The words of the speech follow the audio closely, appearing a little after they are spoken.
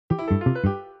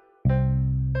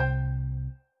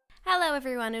Hello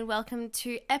everyone and welcome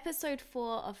to episode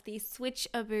 4 of the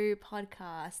Switchaboo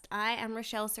podcast. I am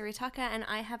Rochelle Saritaka and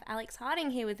I have Alex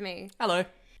Harding here with me. Hello.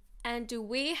 And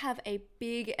we have a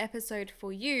big episode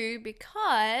for you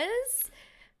because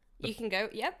you can go,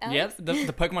 yep, Alex. Yep,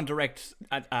 the Pokemon Direct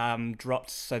dropped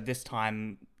so this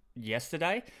time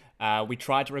yesterday. We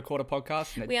tried to record a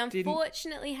podcast and we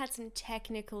unfortunately had some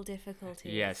technical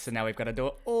difficulties. Yeah, so now we've got to do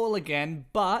it all again,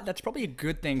 but that's probably a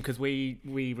good thing because we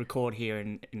record here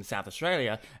in South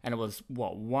Australia and it was,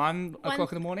 1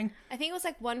 o'clock in the morning? I think it was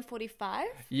like 1:45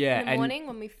 in the morning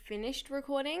when we finished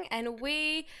recording and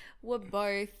we were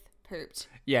both pooped.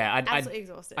 Yeah, absolutely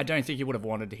exhausted. I don't think you would have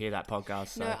wanted to hear that podcast.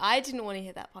 So. No, I didn't want to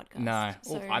hear that podcast. No,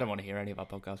 so... I don't want to hear any of our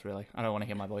podcasts, really. I don't want to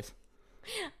hear my voice.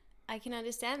 I can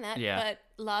understand that, yeah.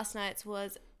 But last night's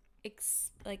was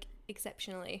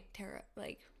exceptionally terrible.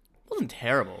 It wasn't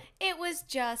terrible. It was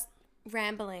just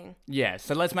rambling. Yeah,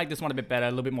 so let's make this one a bit better, a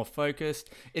little bit more focused.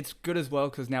 It's good as well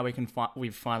because now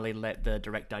we've finally let the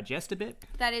Direct digest a bit.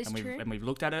 That is true. And we've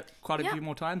looked at it quite a few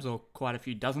more times, or quite a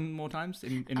few dozen more times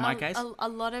in my case. A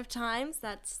lot of times.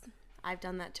 I've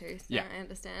done that too, so yeah. I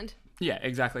understand. Yeah,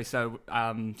 exactly. So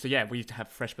yeah, we have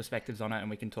fresh perspectives on it and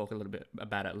we can talk a little bit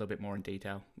about it a little bit more in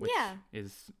detail, which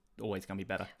is always going to be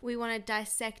better. We want to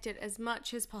dissect it as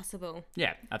much as possible.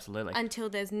 Yeah, absolutely. Until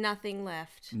there's nothing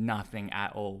left. Nothing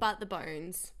at all. But the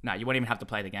bones. No, you won't even have to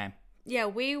play the game. Yeah,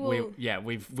 we will.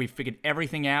 We've figured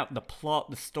everything out, the plot,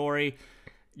 the story.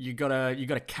 You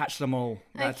gotta catch them all.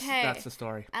 That's the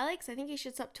story. Alex, I think you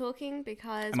should stop talking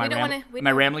because Am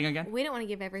I rambling again? We don't want to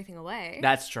give everything away.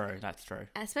 That's true.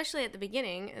 Especially at the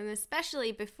beginning, and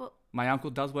especially before. My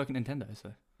uncle does work at Nintendo,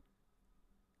 so.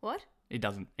 What? He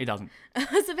doesn't. I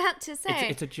was about to say.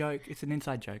 It's a joke. It's an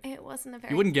inside joke. It wasn't a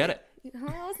very. You wouldn't get it. It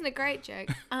wasn't a great joke.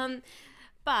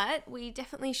 But we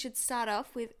definitely should start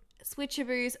off with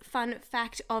Switchaboo's fun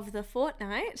fact of the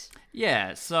fortnight.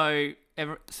 Yeah, so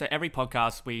every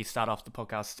podcast we start off the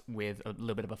podcast with a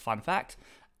little bit of a fun fact.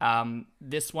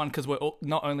 This one, because we're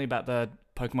not only about the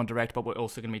Pokemon Direct, but we're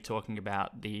also going to be talking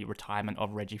about the retirement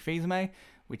of Reggie Fils-Aimé,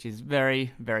 which is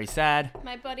very, very sad.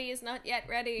 My body is not yet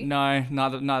ready. No,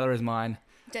 neither is mine.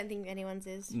 Don't think anyone's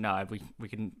is. No, we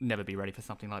can never be ready for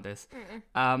something like this.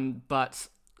 But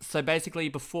so basically,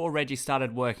 before Reggie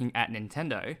started working at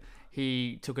Nintendo,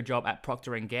 he took a job at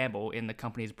Procter & Gamble in the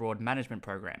company's broad management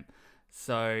program.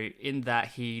 So in that,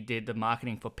 he did the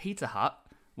marketing for Pizza Hut,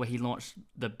 where he launched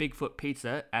the Bigfoot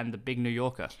Pizza and the Big New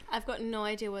Yorker. I've got no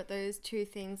idea what those two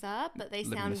things are, but they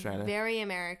sound very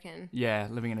American. Yeah,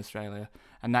 living in Australia.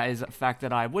 And that is a fact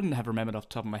that I wouldn't have remembered off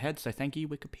the top of my head, so thank you,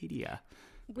 Wikipedia.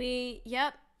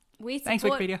 Thanks,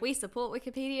 Wikipedia. We support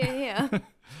Wikipedia here.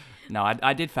 No,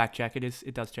 I did fact check.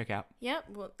 It does check out. Yep.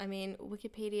 Well, I mean,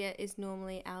 Wikipedia is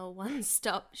normally our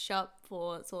one-stop shop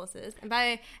for sources. And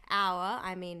by our,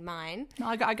 I mean mine. No,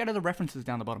 I go to the references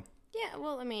down the bottom. Yeah,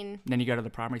 well, I mean... Then you go to the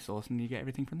primary source and you get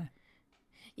everything from there.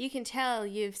 You can tell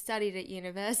you've studied at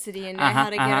university and know how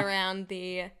to get around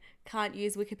the can't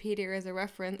use Wikipedia as a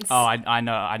reference. Oh, I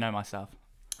know myself.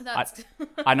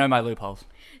 I know my loopholes.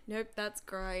 Nope, that's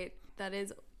great. That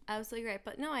is absolutely great.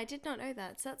 But no, I did not know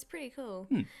that. So that's pretty cool.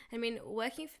 I mean,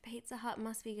 working for Pizza Hut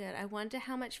must be good. I wonder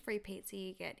how much free pizza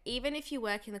you get. Even if you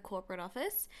work in the corporate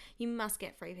office, you must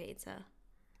get free pizza.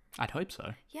 I'd hope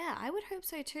so. Yeah, I would hope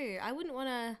so too. I wouldn't want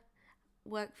to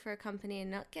work for a company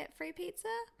and not get free pizza.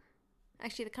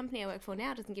 Actually, the company I work for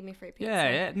now doesn't give me free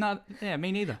pizza. Yeah,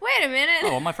 me neither. Wait a minute.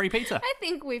 Oh, my free pizza. I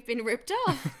think we've been ripped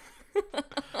off.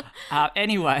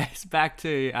 Anyways, back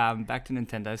to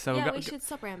Nintendo. So we should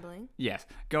stop rambling. Yes,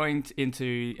 going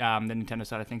into the Nintendo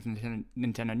side of things,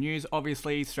 Nintendo news.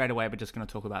 Obviously, straight away, we're just going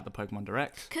to talk about the Pokemon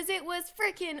Direct because it was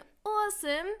freaking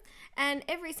awesome. And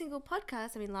every single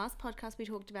podcast. I mean, last podcast we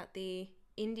talked about the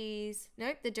Indies.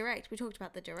 Nope, the Direct. We talked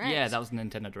about the Direct. Yeah, that was the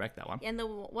Nintendo Direct, that one. And the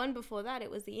one before that, it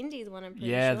was the Indies one, I'm pretty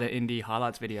sure. Yeah, the Indie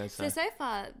highlights video. So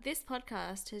far, this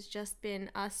podcast has just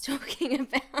been us talking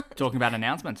about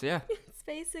announcements, yeah. It's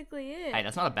basically it. Hey,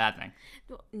 that's not a bad thing.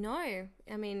 No.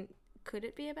 I mean, could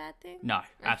it be a bad thing? No,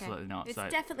 absolutely not. It's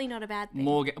definitely not a bad thing.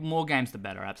 More games the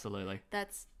better, absolutely.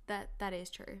 That is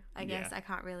true. I guess I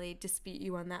can't really dispute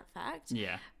you on that fact.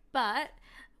 Yeah. But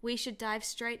we should dive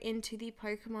straight into the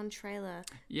Pokemon trailer.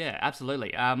 Yeah,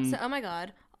 absolutely. So, oh my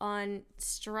god,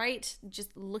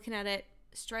 just looking at it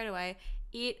straight away,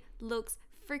 it looks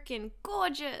freaking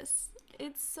gorgeous.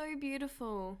 It's so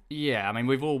beautiful. Yeah, I mean,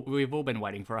 we've all been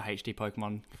waiting for a HD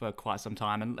Pokemon for quite some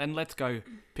time, and Let's Go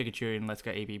Pikachu and Let's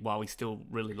Go Eevee, while we still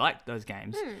really like those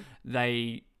games,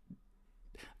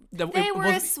 They were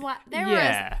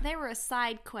Yeah. they were a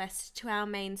side quest to our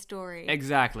main story.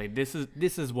 Exactly. This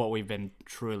is what we've been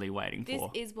truly waiting This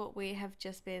for. is what we have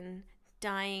just been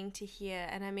dying to hear.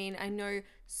 And I mean, I know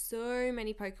so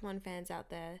many Pokemon fans out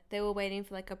there. They were waiting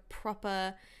for like a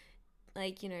proper,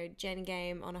 like, you know, gen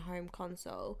game on a home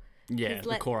console. Yeah,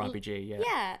 the core RPG, yeah.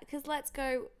 Yeah, because Let's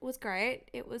Go was great.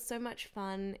 It was so much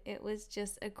fun. It was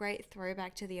just a great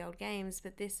throwback to the old games,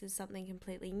 but this is something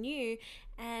completely new,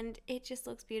 and it just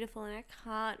looks beautiful, and I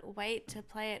can't wait to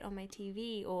play it on my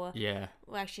TV or... Yeah.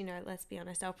 Well, actually, no, let's be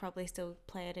honest. I'll probably still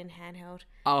play it in handheld.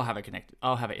 I'll have it connected.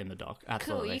 I'll have it in the dock.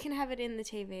 Absolutely. Cool, you can have it in the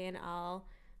TV, and I'll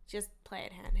just play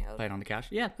it handheld. Play it on the couch.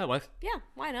 Yeah, that works. Yeah,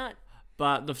 why not?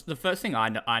 But the first thing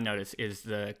I notice is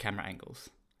the camera angles.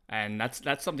 And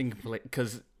that's something complete,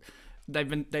 because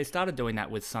they started doing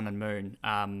that with Sun and Moon,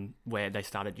 where they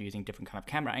started using different kind of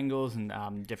camera angles and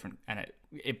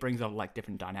it brings up like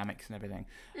different dynamics and everything.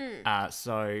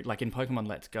 So like in Pokemon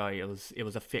Let's Go, it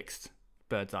was a fixed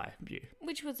bird's eye view,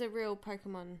 Which was a real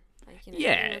Pokemon, like, you know,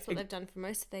 Yeah, that's what they've done for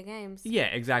most of their games. Yeah,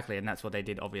 exactly, and that's what they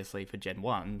did obviously for Gen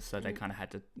 1, so they kind of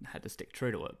had to stick true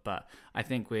to it. But I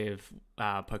think with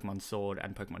Pokemon Sword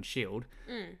and Pokemon Shield,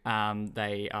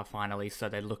 they are finally, so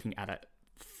they're looking at it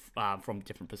from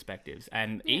different perspectives,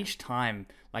 and each time,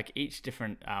 like each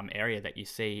different area that you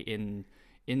see in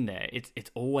there,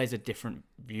 it's always a different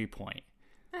viewpoint.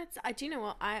 Do you know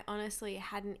what? I honestly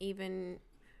hadn't even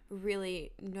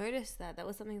really noticed that. That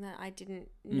was something that I didn't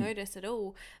notice at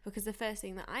all, because the first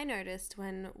thing that I noticed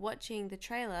when watching the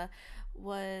trailer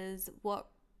was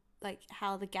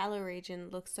how the Galar region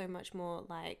looks so much more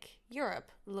like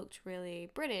Europe. Looked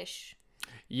really British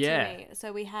Yeah. to me.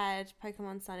 So we had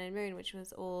Pokemon Sun and Moon, which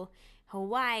was all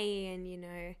Hawaii and, you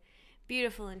know,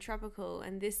 beautiful and tropical,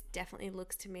 and this definitely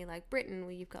looks to me like Britain,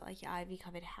 where you've got like your ivy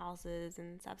covered houses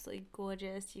and it's absolutely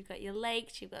gorgeous. You've got your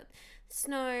lakes, you've got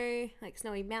snow, like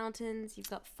snowy mountains, you've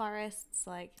got forests,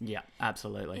 like... Yeah,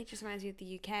 absolutely. It just reminds me of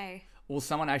the UK. Well,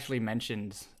 someone actually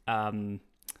mentioned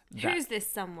Who's this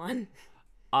someone?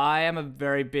 I am a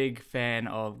very big fan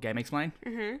of Game Explain,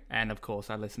 and of course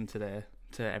I listen to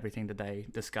everything that they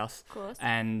discuss. Of course.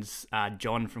 And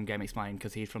John from Game Explain,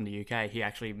 because he's from the UK, he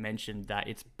actually mentioned that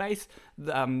it's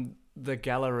the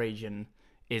Galar region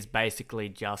is basically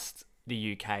just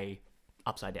the UK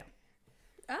upside down.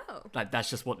 Oh. Like that's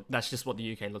just what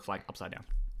the UK looks like upside down.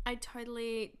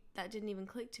 That didn't even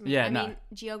click to me. Yeah, I no. mean,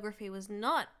 geography was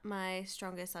not my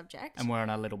strongest subject. And we're in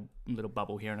a little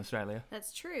bubble here in Australia.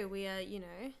 That's true. We are, you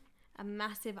know, a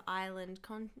massive island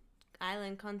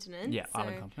continent. Yeah, so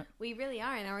island continent. We really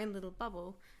are in our own little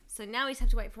bubble. So now we just have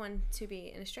to wait for one to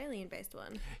be an Australian-based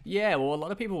one. Yeah, well, a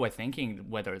lot of people were thinking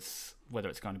whether it's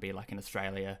going to be like in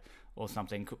Australia or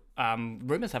something.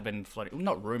 Rumors have been floating,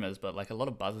 not rumors, but like a lot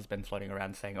of buzz has been floating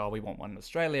around saying, oh, we want one in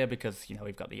Australia because, you know,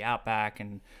 we've got the outback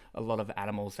and a lot of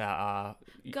animals that are...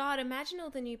 God, imagine all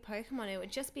the new Pokemon. It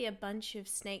would just be a bunch of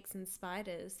snakes and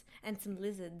spiders and some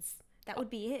lizards. That would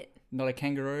be it. Not a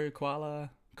kangaroo,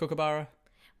 koala, kookaburra.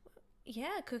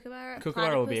 Yeah, kookaburra.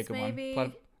 Kookaburra would be a good maybe.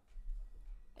 one.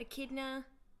 Echidna.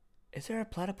 Is there a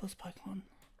platypus Pokemon?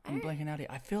 I'm blanking out here.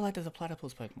 I feel like there's a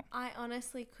platypus Pokemon. I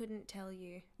honestly couldn't tell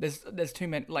you. There's too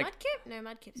many. Like Mudkip? No,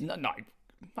 Mudkip's... No.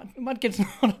 Mudkip's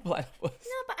not a platypus.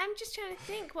 No, but I'm just trying to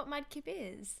think what Mudkip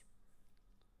is.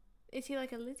 Is he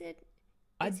like a lizard?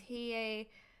 Is he a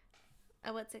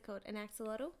what's it called? An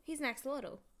axolotl? He's an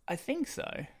axolotl. I think so.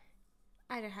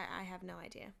 I have no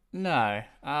idea. No.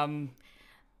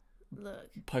 Look.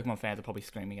 Pokemon fans are probably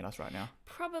screaming at us right now.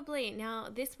 Probably. Now,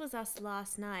 this was us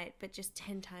last night, but just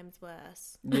 10 times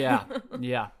worse.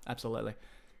 Yeah, absolutely.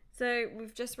 So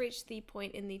we've just reached the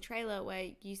point in the trailer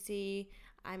where you see,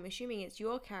 I'm assuming it's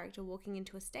your character walking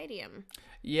into a stadium.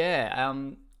 Yeah,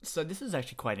 so this is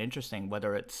actually quite interesting,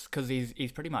 whether it's... Because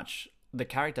he's pretty much... The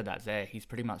character that's there, he's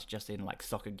pretty much just in, like,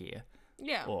 soccer gear.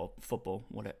 Yeah. Or football,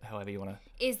 however you want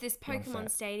to... Is this Pokemon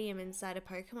Stadium inside a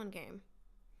Pokemon game?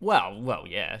 Well,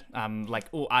 yeah.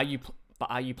 Are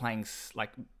you playing like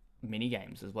mini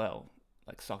games as well,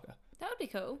 like soccer? That would be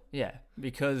cool. Yeah,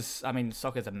 because I mean,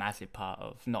 soccer is a massive part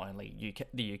of not only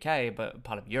the UK, but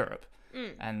part of Europe,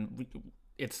 and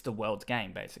it's the world's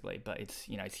game basically. But it's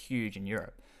huge in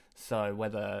Europe. So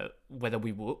whether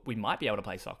we might be able to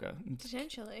play soccer,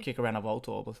 potentially kick around a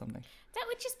Voltorb or something. That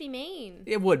would just be mean.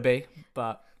 It would be,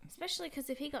 but especially because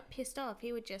if he got pissed off,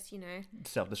 he would just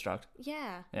self-destruct.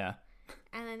 Yeah. Yeah.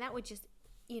 And then that would just,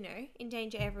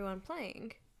 endanger everyone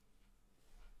playing.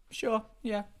 Sure,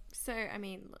 yeah. So, I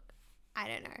mean, look, I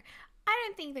don't know. I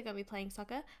don't think they're going to be playing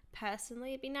soccer.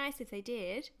 Personally, it'd be nice if they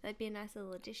did. That'd be a nice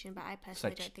little addition, but I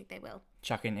personally don't think they will.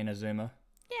 Chuck in Inazuma.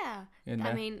 Yeah.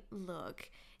 I mean, look,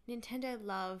 Nintendo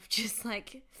love just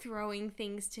like throwing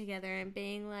things together and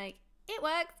being like, it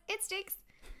works, it sticks.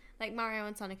 Like Mario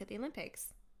and Sonic at the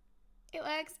Olympics. It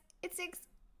works, it sticks.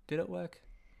 Did it work?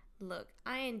 Look,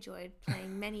 I enjoyed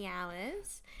playing many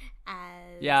hours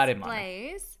as I didn't mind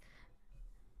Blaze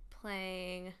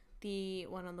playing the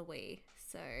one on the Wii.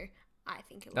 So I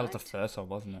think it worked. That was the first one,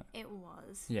 wasn't it? It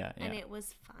was. Yeah. And it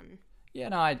was fun. Yeah,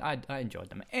 no, I enjoyed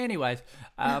them. Anyways,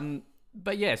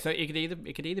 but yeah, so it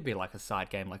could either be like a side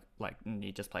game, like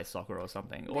you just play soccer or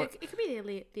something, or it could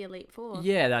be the Elite Four.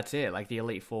 Yeah, that's it. Like the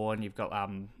Elite Four, and you've got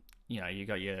you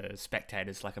got your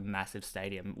spectators, like a massive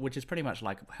stadium, which is pretty much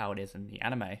like how it is in the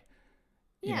anime.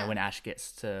 You know, when Ash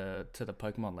gets to the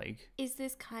Pokemon League. Is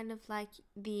this kind of like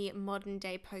the modern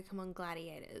day Pokemon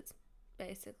Gladiators,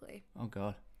 basically? Oh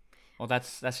god. Well,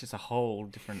 that's just a whole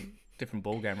different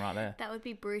ball game right there. That would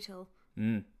be brutal.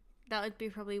 That would be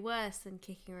probably worse than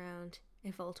kicking around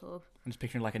a Voltorb. I'm just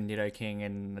picturing like a Nidoking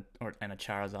and a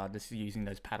Charizard just using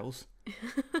those paddles.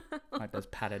 Like those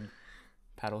padded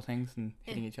paddle things and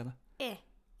hitting each other. Yeah.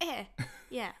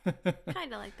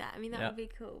 Kind of like that. I mean, that would be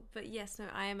cool. But yes, no,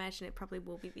 I imagine it probably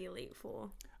will be the Elite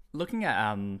Four. Looking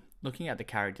at the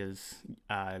characters,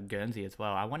 Guernsey as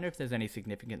well, I wonder if there's any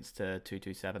significance to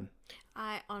 227.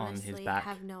 I honestly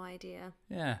have no idea.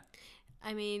 Yeah.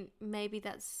 I mean, maybe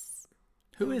that's...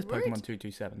 Who is Pokemon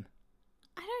 227?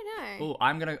 I don't know. Oh,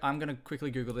 I'm gonna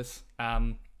quickly Google this.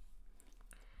 And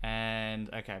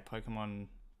okay, Pokemon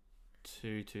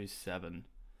 227.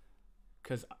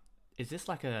 Because is this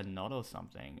like a nod or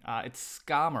something? It's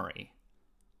Skarmory.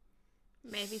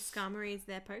 Maybe Skarmory is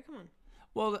their Pokemon.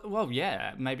 Well,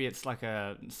 yeah. Maybe it's like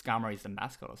Skarmory's the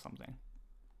mascot or something.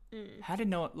 How did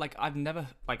no? Like, I've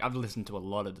listened to a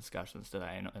lot of discussions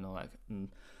today, and all that, and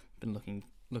been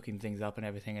looking things up and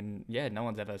everything, and yeah, no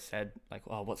one's ever said like,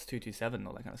 oh, what's 227 and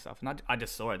all that kind of stuff. And I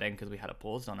just saw it then because we had a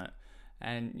pause on it,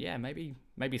 and yeah, maybe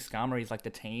Skarmory's like the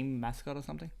team mascot or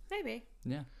something. Maybe.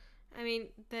 Yeah. I mean,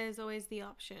 there's always the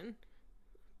option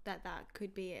that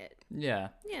could be it. Yeah.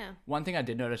 Yeah. One thing I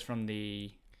did notice from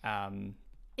the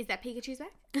is that Pikachu's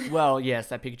back? Well, yes,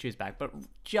 that Pikachu's back, but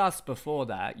just before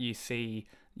that, you see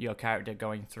your character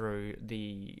going through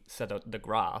the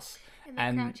grass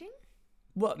and crouching.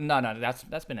 Well, no,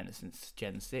 that's been in it since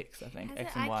Gen 6, I think.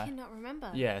 X and Y. I cannot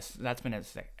remember. Yes, that's been in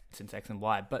it since X and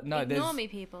Y, but no, Ignore me,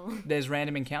 people. There's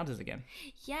random encounters again.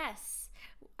 Yes,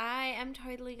 I am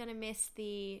totally gonna miss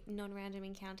the non-random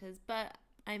encounters, but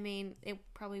I mean, it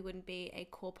probably wouldn't be a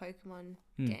core Pokemon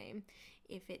game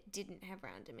if it didn't have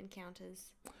random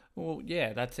encounters. Well,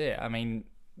 yeah, that's it. I mean,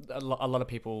 a lot of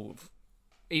people,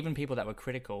 even people that were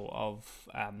critical of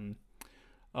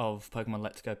Pokemon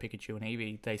Let's Go Pikachu and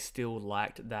Eevee, they still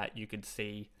liked that you could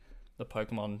see the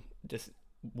Pokemon just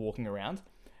walking around.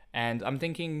 And I'm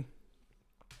thinking,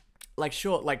 like,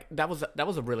 sure, like that was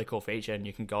a really cool feature, and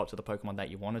you can go up to the Pokemon that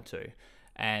you wanted to,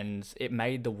 and it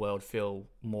made the world feel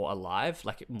more alive,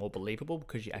 like more believable,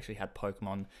 because you actually had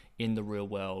Pokemon in the real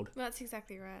world. Well, that's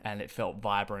exactly right. And it felt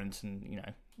vibrant, and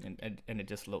and it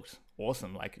just looked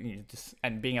awesome. Like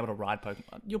and being able to ride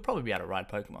Pokemon, you'll probably be able to ride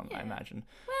Pokemon, I imagine.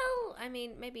 Well, I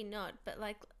mean, maybe not, but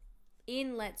like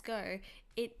in Let's Go,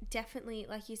 it definitely,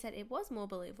 like you said, it was more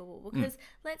believable because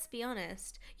let's be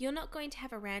honest, you're not going to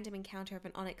have a random encounter of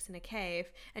an Onix in a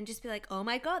cave and just be like, oh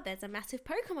my god, there's a massive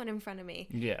Pokemon in front of me.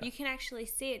 Yeah. You can actually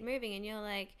see it moving and you're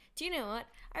like, do you know what?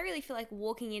 I really feel like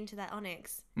walking into that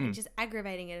Onix and just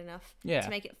aggravating it enough to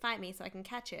make it fight me so I can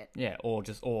catch it. Yeah, or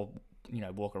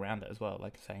walk around it as well,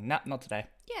 like saying, nah, not today.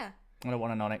 Yeah. I don't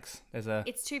want an Onix.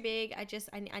 It's too big.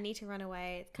 I need to run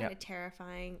away. It's kind of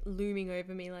terrifying, looming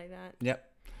over me like that. Yep.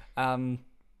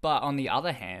 But on the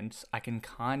other hand, I can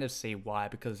kind of see why,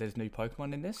 because there's new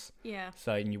Pokemon in this. Yeah.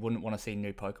 So you wouldn't want to see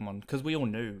new Pokemon, because we all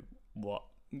knew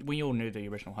the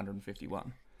original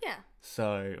 151. Yeah.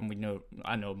 So, and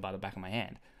I know them by the back of my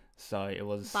hand. So it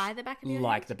was by the back of your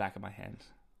like hand? the back of my hand.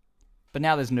 But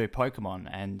now there's new Pokemon,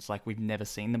 and it's like we've never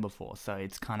seen them before. So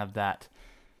it's kind of that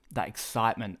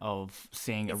excitement of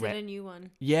seeing is it a new one?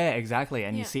 Yeah, exactly.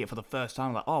 And you see it for the first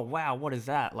time, like, oh wow, what is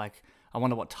that? Like, I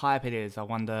wonder what type it is. I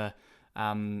wonder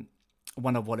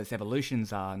what its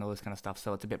evolutions are and all this kind of stuff.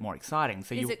 So it's a bit more exciting.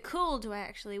 So is it cool? Do I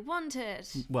actually want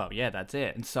it? Well, yeah, that's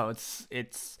it. And so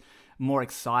it's more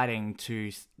exciting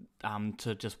to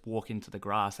just walk into the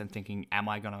grass and thinking, am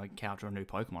I going to encounter a new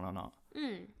Pokemon or not?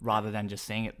 Rather than just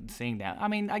seeing that. I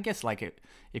mean, I guess like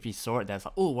if you saw it there, it's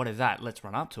like, oh, what is that? Let's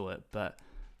run up to it. But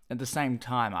at the same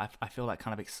time, I feel like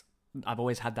kind of I've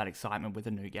always had that excitement with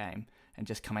a new game, and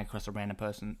just coming across a random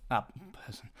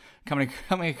coming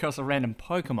across a random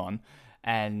Pokemon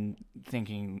and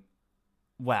thinking,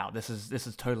 wow, this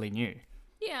is totally new.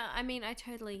 Yeah, I mean, I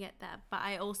totally get that, but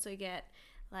I also get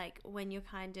like when you've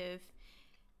kind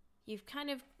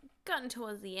of gotten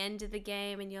towards the end of the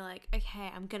game and you're like,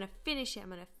 okay, I'm gonna finish it,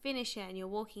 and you're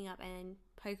walking up and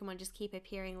Pokemon just keep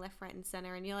appearing left, right, and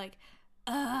center, and you're like,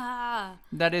 ah.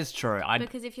 That is true.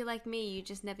 Because if you're like me, you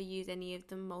just never use any of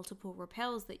the multiple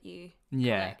repels that you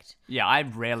collect. Yeah, I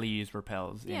rarely use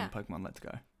repels in Pokemon Let's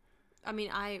Go. I mean,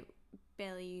 I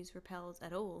barely use repels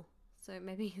at all, so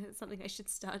maybe that's something I should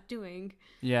start doing.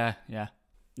 Yeah.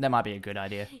 That might be a good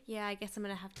idea. Yeah, I guess I'm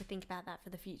going to have to think about that for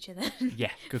the future then.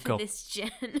 Yeah, good for call. this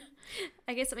gen.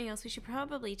 I guess something else we should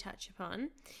probably touch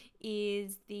upon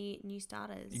is the new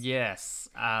starters. Yes.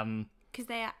 Because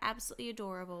they are absolutely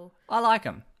adorable. I like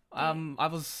them. I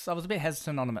was a bit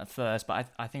hesitant on them at first, but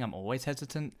I think I'm always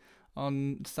hesitant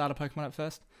on starter Pokemon at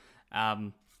first.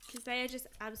 Because they are just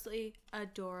absolutely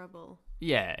adorable.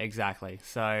 Yeah, exactly.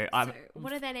 So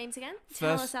what are their names again?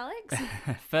 Tell us, Alex.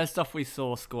 First off, we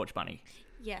saw Scorch Bunny.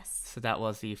 Yes. So that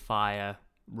was the fire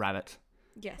rabbit.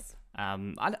 Yes.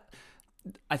 I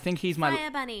think he's my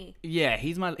Fire Bunny. Yeah,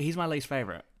 he's my least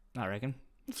favorite, I reckon.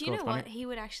 Do you know what? He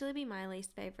would actually be my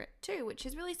least favorite too, which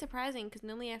is really surprising because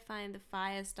normally I find the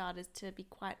fire starters to be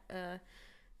quite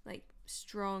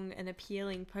strong and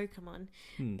appealing Pokemon.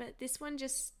 But this one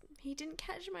he didn't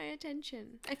catch my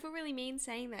attention. I feel really mean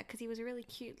saying that because he was a really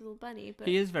cute little bunny. But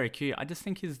he is very cute. I just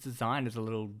think his design is a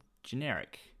little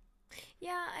generic.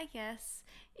 Yeah, I guess.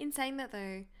 In saying that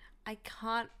though, I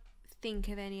can't think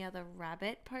of any other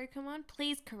rabbit Pokemon.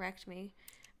 Please correct me.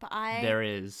 But There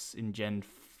is in Gen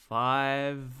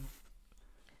 5.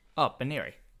 Oh,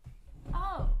 Baneri.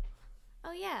 Oh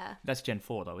yeah. That's Gen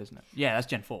 4 though, isn't it? Yeah, that's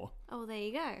Gen 4. Oh, there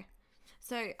you go.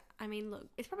 So, I mean, look,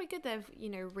 it's probably good they've,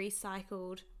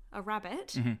 recycled a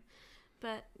rabbit. Mm-hmm.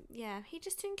 But, yeah, he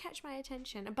just didn't catch my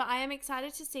attention. But I am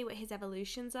excited to see what his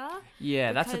evolutions are.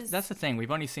 Yeah, that's the thing.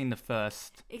 We've only seen the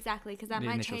first. Exactly, because that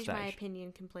might change my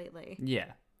opinion completely.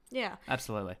 Yeah. Yeah.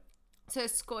 Absolutely. So,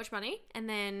 Scorch Bunny, and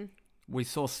then... We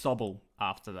saw Sobble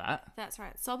after that. That's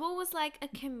right. Sobble was like a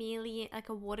chameleon, like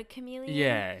a water chameleon.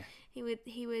 Yeah. He would,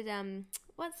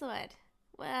 what's the word?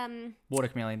 Water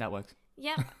chameleon, that works.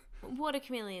 Yep. Water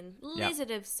chameleon.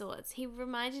 Lizard of sorts. He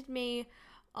reminded me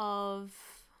of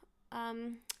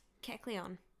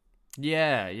Kecleon.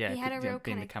 Yeah. He had a real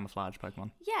being kind the camouflage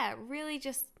Pokemon. Yeah, really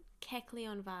just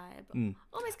Kecleon vibe.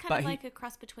 Almost kind of like a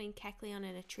cross between Kecleon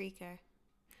and a Trico.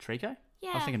 Trico? Yeah.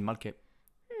 I was thinking Mudkip.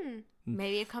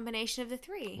 Maybe a combination of the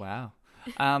three. Wow.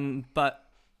 But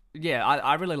yeah,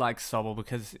 I really like Sobble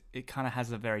because it kind of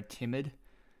has a very timid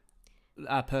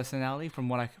personality from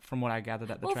what I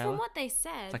gathered at the trailer. Well, from what they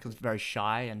said, it's like it's very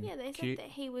shy and they cute. said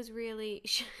that he was really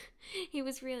he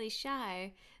was really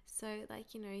shy. So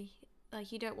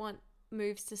you don't want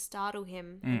moves to startle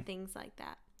him and things like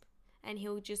that, and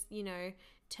he'll just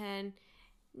turn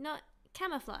not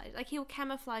camouflage, like he'll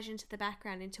camouflage into the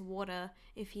background into water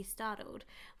if he's startled,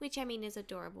 which I mean is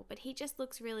adorable, but he just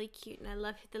looks really cute and I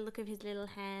love the look of his little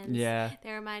hands. Yeah,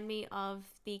 they remind me of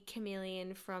the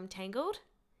chameleon from Tangled.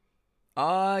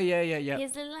 Oh yeah.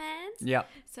 His little hands. Yeah.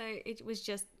 So it was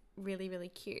just really, really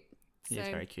cute. He is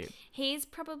very cute. He's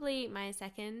probably my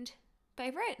second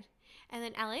favorite, and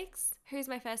then Alex, who's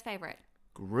my first favorite?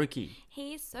 Grookey.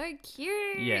 He's so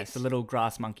cute. Yes, a little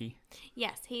grass monkey.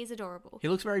 Yes, he's adorable. He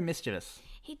looks very mischievous.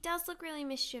 He does look really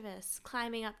mischievous,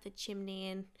 climbing up the chimney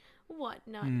and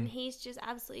whatnot. And he's just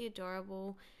absolutely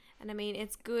adorable. And I mean,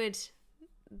 it's good,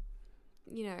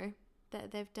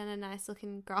 that they've done a nice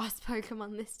looking grass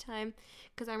Pokemon this time.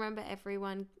 Because I remember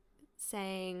everyone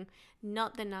saying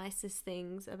not the nicest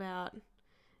things about...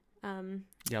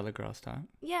 the other grass type?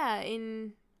 Yeah,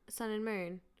 in Sun and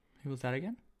Moon. Who was that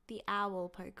again? The owl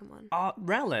Pokemon. Oh,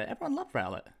 Rowlet. Everyone loved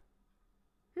Rowlet.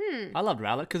 I loved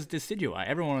Rowlet because Decidueye.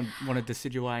 Everyone wanted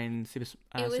Decidueye in Super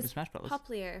Smash Bros.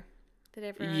 Popplio that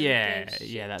everyone Yeah,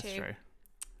 gave that's to. true.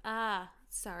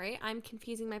 Sorry. I'm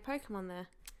confusing my Pokemon there.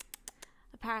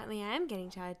 Apparently I am getting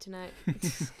tired tonight.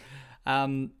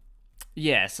 So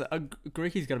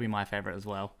Grookey's got to be my favorite as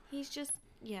well. He's just,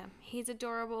 he's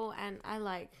adorable and I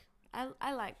like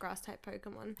grass type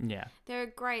Pokemon. Yeah. They're a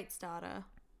great starter.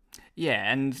 Yeah,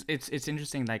 and it's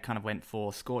interesting they kind of went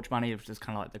for Scorch Bunny, which is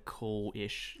kind of like the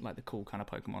cool-ish, like the cool kind of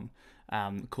Pokemon.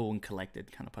 Cool and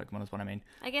collected kind of Pokemon is what I mean.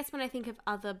 I guess when I think of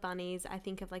other bunnies, I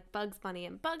think of like Bugs Bunny,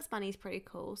 and Bugs Bunny's pretty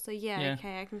cool. So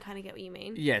okay, I can kind of get what you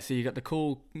mean. Yeah, so you got the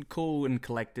cool and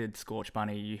collected Scorch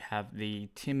Bunny, you have the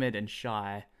timid and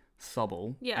shy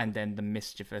Sobble, and then the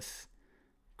mischievous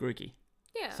Grookey.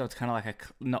 Yeah. So it's kind of like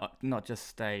not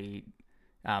just a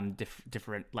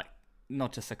different, like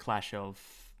not just a clash of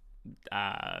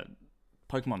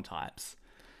Pokemon types,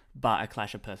 but a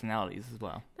clash of personalities as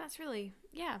well. That's really,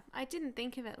 yeah, I didn't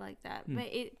think of it like that, but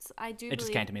I do It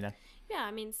just came to me then. Yeah,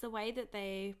 I mean, it's the way that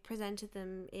they presented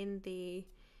them in the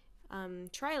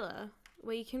trailer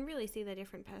where you can really see their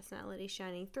different personalities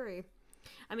shining through.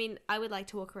 I mean, I would like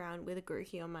to walk around with a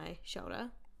Grookey on my shoulder.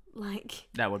 Like,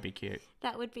 that would be cute.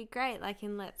 That would be great. Like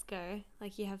in Let's Go,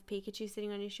 like you have Pikachu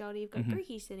sitting on your shoulder, you've got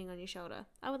Grookey sitting on your shoulder.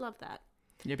 I would love that.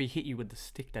 Yeah, but he hit you with the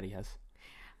stick that he has.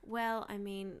 Well, I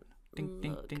mean, ding,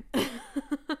 look. ding, ding.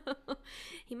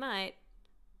 He might.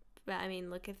 But I mean,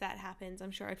 look, if that happens,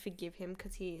 I'm sure I'd forgive him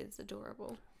because he is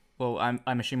adorable. Well,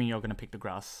 I'm assuming you're going to pick the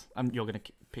grass. You're going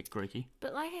to pick Grookey.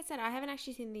 But like I said, I haven't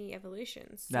actually seen the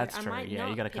evolutions. So That's true. Yeah,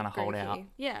 you got to kind of hold out.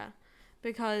 Yeah,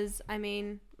 because I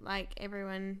mean, like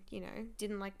everyone,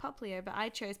 didn't like Poplio, but I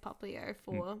chose Poplio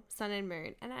for Sun and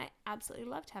Moon, and I absolutely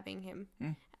loved having him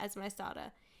as my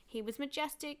starter. He was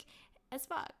majestic as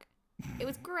fuck. It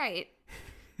was great.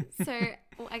 So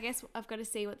I guess I've got to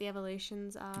see what the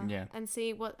evolutions are. Yeah. And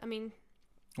see what, I mean.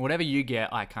 Whatever you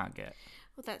get, I can't get.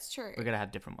 Well, that's true. We're going to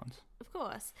have different ones. Of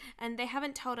course. And they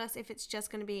haven't told us if it's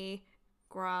just going to be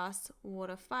grass,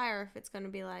 water, fire, if it's going to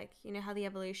be like, how the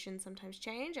evolutions sometimes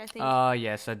change. I think. Oh,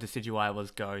 yeah. So Decidueye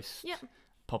was ghost. Yep.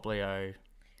 Poplio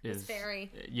is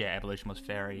fairy. Yeah, evolution was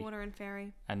fairy. Water and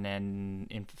fairy. And then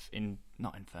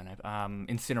not Inferno,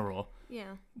 Incineroar.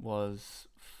 Yeah. Was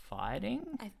fighting?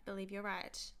 I believe you're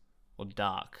right. Or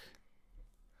dark?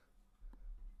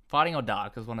 Fighting or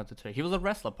dark is one of the two. He was a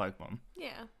wrestler Pokemon.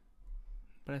 Yeah.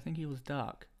 But I think he was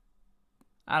dark.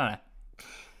 I don't know.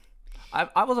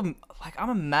 I'm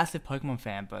a massive Pokemon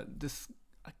fan, but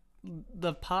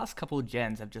the past couple of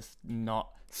gens have just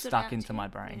not stuck into my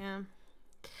brain. Yeah.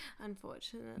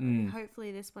 Unfortunately.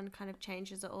 Hopefully this one kind of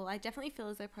changes it all. I definitely feel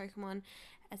as though Pokemon,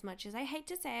 as much as I hate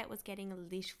to say it, was getting a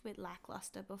little bit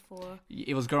lackluster before.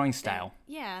 It was growing stale.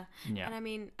 Yeah. And I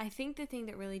mean, I think the thing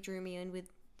that really drew me in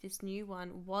with this new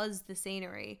one was the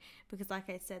scenery, because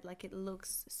like I said, like it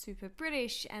looks super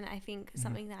British, and I think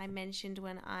something that I mentioned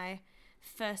when I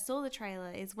first saw the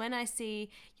trailer is when I see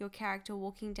your character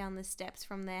walking down the steps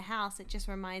from their house, it just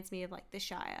reminds me of like the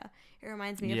Shire. It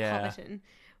reminds me of Hobbiton,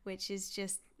 which is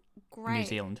just great. New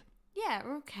Zealand. Yeah,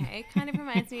 okay. Kind of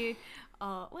reminds me.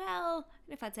 Oh, well,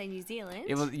 if I'd say New Zealand,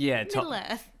 it was Middle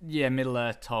Earth. Yeah, Middle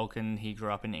Earth. Tolkien. He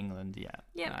grew up in England. Yeah.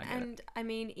 Yeah, I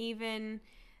mean, even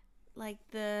like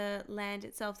the land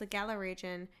itself, the Galar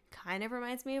region, kind of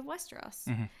reminds me of Westeros,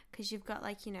 because you've got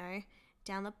like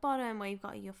down the bottom where you've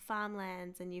got your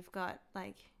farmlands, and you've got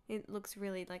like it looks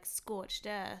really like scorched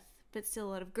earth, but still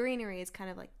a lot of greenery is kind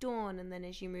of like dawn, and then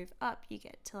as you move up you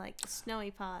get to like the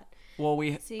snowy part. Well,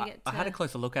 I had a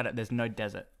closer look at it. There's no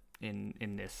desert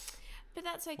in this. But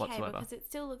that's okay whatsoever. Because it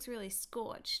still looks really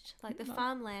scorched. Like the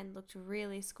farmland looked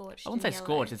really scorched. I wouldn't say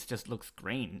scorched. It just looks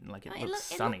green. Like it looks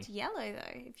sunny. It looked yellow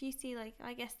though. If you see, like,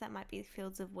 I guess that might be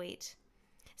fields of wheat.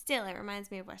 Still, it reminds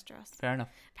me of Westeros. Fair enough.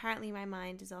 Apparently, my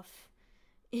mind is off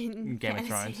in Game of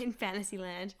Thrones. In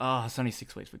Fantasyland. Oh, it's only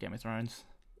 6 weeks for Game of Thrones.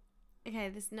 Okay,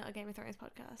 this is not a Game of Thrones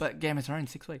podcast. But Game of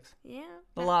Thrones, 6 weeks. Yeah.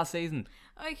 The last season.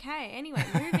 Okay. Anyway,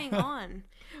 moving on.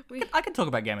 I could talk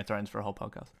about Game of Thrones for a whole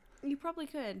podcast. You probably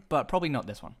could. But probably not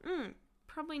this one.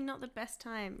 Probably not the best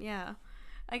time, yeah.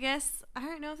 I guess, I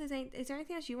don't know if is there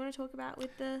anything else you want to talk about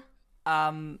with the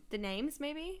names,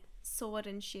 maybe? Sword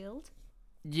and Shield?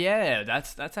 Yeah,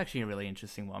 that's actually a really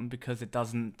interesting one, because it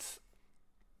doesn't...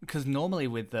 Because normally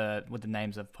with the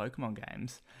names of Pokemon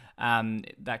games,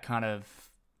 that kind of...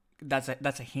 That's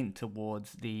a hint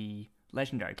towards the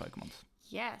legendary Pokemons.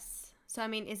 Yes. So, I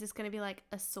mean, is this going to be like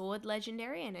a Sword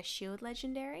legendary and a Shield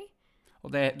legendary?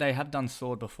 Well, they have done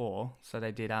Sword before, so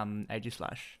they did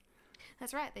Aegislash.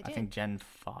 That's right, they did. I think Gen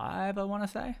 5, I want to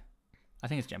say. I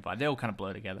think it's Gen 5. They all kind of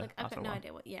blur together. Look, I've got no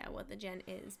idea what the gen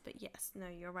is, but yes, no,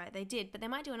 you're right, they did. But they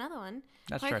might do another one.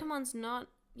 That's Pokemon's true. Not,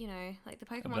 like the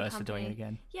Pokemon averse company. to doing it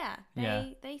again. Yeah,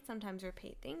 they sometimes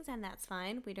repeat things, and that's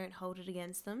fine. We don't hold it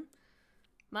against them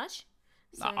much.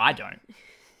 So, no, I don't.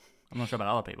 I'm not sure about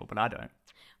other people, but I don't.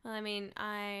 Well, I mean,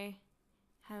 I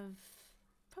have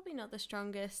probably not the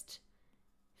strongest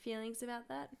feelings about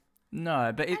that.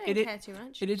 No, but I don't care too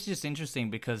much. It is just interesting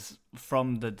because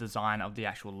from the design of the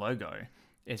actual logo,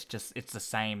 it's the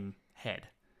same head.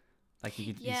 Like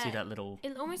you see that little.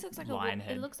 It almost looks like lion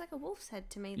head. It looks like a wolf's head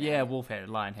to me. Though. Yeah, wolf head,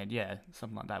 lion head. Yeah,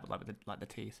 something like that, like the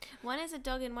teeth. One is a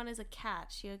dog and one is a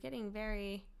cat. You're getting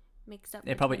very mixed up.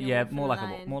 Yeah, probably. Yeah, more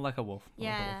like a wolf.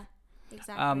 Yeah.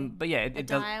 Exactly. But yeah, it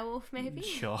does. Dire wolf, maybe.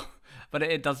 Sure, but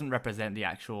it doesn't represent the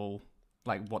actual.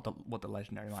 Like what the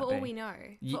legendary might be. For all we know.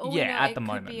 At the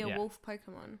moment, it could be a wolf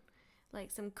Pokemon.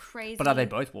 Like some crazy... But are they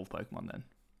both wolf Pokemon then?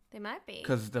 They might be.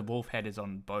 Because the wolf head is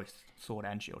on both Sword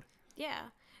and Shield. Yeah.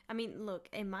 I mean, look,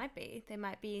 it might be. They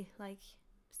might be like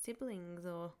siblings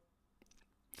or...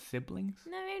 Siblings?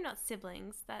 No, maybe not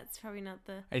siblings. That's probably not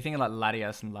the... Are you thinking like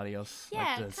Latios and Latios?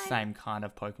 Yeah, like the same kind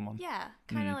of Pokemon? Yeah,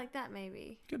 kind of like that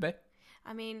maybe. Could be.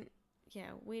 I mean,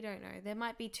 yeah, we don't know. There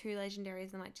might be 2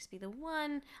 legendaries. There might just be the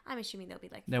one. I'm assuming there'll be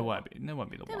like 4. There won't be the There'll one.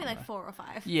 be like though. 4 or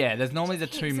 5. Yeah, there's normally the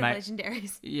 2 main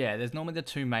legendaries. Yeah, there's normally the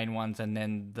 2 main ones, and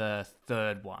then the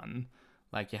third one,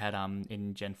 like you had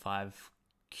in Gen 5,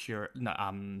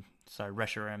 Reshiram,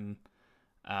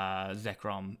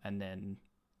 Zekrom, and then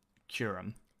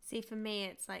Kyurem. See, for me,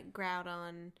 it's like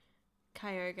Groudon,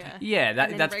 Kyogre. Yeah,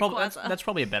 that's Rayquaza.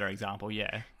 probably a better example.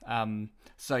 Yeah.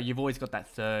 So you've always got that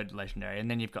third legendary,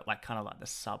 and then you've got like kind of like the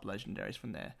sub legendaries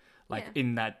from there. Like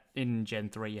in Gen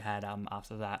 3, you had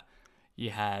after that, you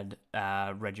had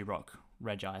Regirock,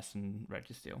 Regice, and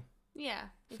Registeel. Yeah,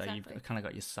 exactly. So you've kind of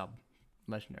got your sub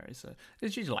legendaries. So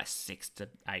it's usually like 6 to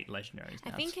 8 legendaries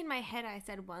now. I think in my head I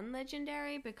said 1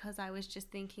 legendary because I was just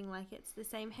thinking like it's the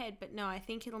same head, but no, I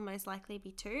think it'll most likely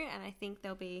be 2, and I think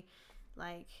they'll be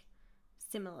like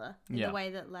similar in the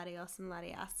way that Latios and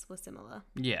Latias were similar.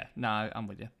 Yeah, no, I'm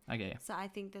with you. I get you. So I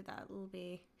think that will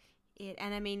be it.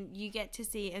 And I mean, you get to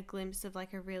see a glimpse of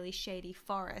like a really shady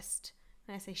forest.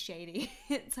 When I say shady,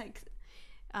 it's like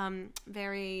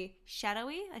very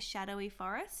shadowy, a shadowy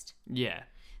forest. Yeah.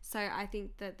 So I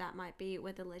think that might be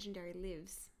where the legendary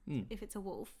lives, if it's a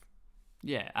wolf.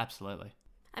 Yeah, absolutely.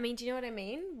 I mean, do you know what I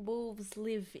mean? Wolves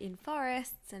live in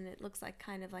forests, and it looks like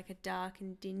kind of like a dark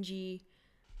and dingy,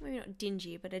 maybe not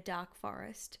dingy, but a dark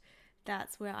forest.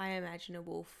 That's where I imagine a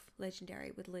wolf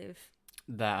legendary would live.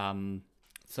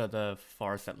 So the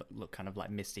forests that look kind of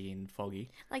like misty and foggy.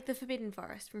 Like the Forbidden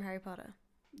Forest from Harry Potter.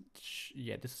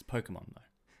 Yeah, this is Pokemon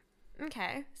though.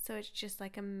 Okay, so it's just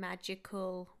like a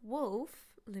magical wolf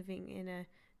living in a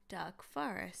dark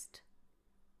forest.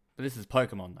 But this is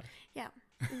Pokemon though. Yeah.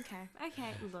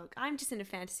 Okay. Look, I'm just in a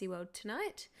fantasy world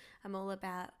tonight. I'm all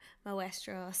about my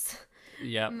Westeros.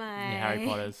 Yep. My Harry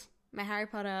Potters. My Harry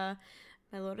Potter.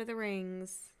 My Lord of the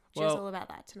Rings. Just all about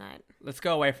that tonight. Let's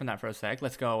go away from that for a sec.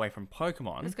 Let's go away from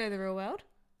Pokemon. Let's go to the real world.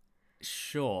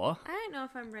 Sure. I don't know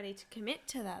if I'm ready to commit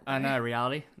to that, though. I know,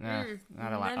 reality. No, I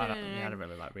don't No.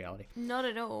 really like reality. Not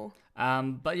at all.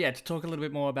 But yeah, to talk a little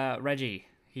bit more about Reggie.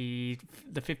 The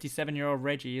 57-year-old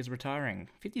Reggie is retiring.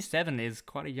 57 is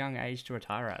quite a young age to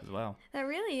retire at as well. That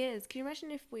really is. Can you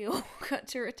imagine if we all got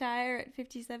to retire at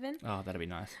 57? Oh, that'd be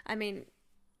nice. I mean,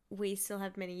 we still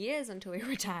have many years until we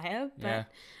retire, but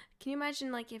can you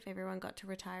imagine like if everyone got to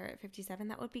retire at 57?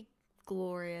 That would be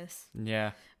glorious.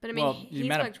 Yeah. But I mean, he's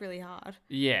worked really hard.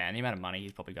 Yeah, and the amount of money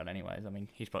he's probably got anyways. I mean,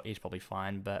 he's probably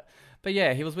fine. But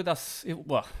yeah, he was with us.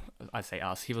 Well, I say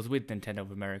us. He was with Nintendo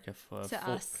of America for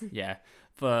us. Yeah,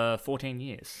 for 14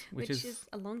 years, which is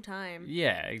a long time.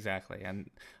 Yeah, exactly.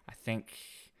 And I think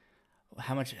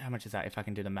how much is that? If I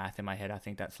can do the math in my head, I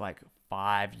think that's like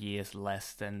 5 years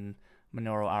less than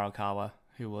Minoru Arakawa,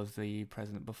 who was the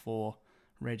president before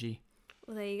Reggie.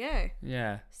 Well, there you go.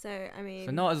 Yeah. So I mean,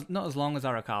 so not as long as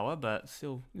Arakawa, but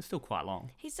it's still quite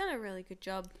long. He's done a really good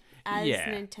job as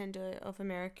Nintendo of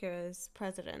America's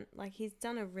president. Like he's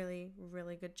done a really,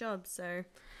 really good job. So,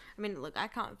 I mean, look, I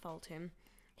can't fault him.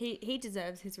 He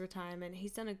deserves his retirement.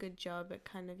 He's done a good job at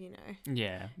kind of,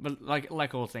 Yeah, but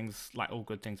like all things, like all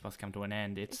good things must come to an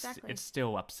end. It's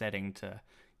still upsetting to,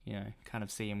 kind of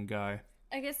see him go.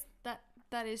 I guess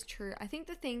that is true. I think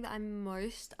the thing that I'm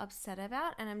most upset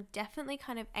about, and I'm definitely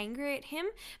kind of angry at him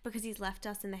because he's left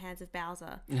us in the hands of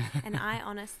Bowser. And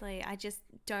I just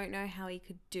don't know how he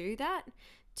could do that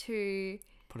to...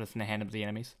 Put us in the hand of the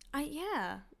enemies?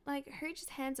 Like, who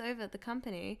just hands over the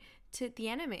company to the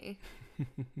enemy?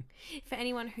 For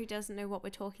anyone who doesn't know what we're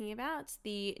talking about,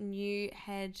 the new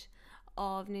head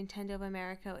of Nintendo of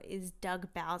America is Doug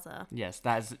Bowser. Yes,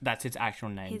 that's his actual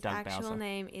name, Doug Bowser. His actual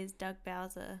name is Doug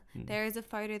Bowser. There is a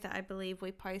photo that I believe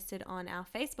we posted on our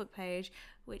Facebook page,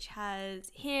 which has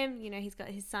him, he's got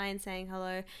his sign saying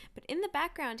hello, but in the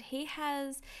background he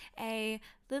has a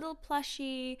little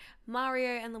plushie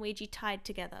Mario and Luigi tied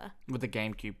together. With a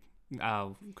GameCube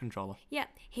controller. Yeah,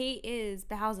 he is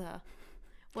Bowser.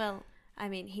 Well, I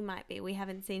mean, he might be. We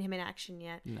haven't seen him in action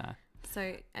yet. No.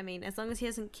 So, I mean, as long as he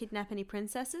doesn't kidnap any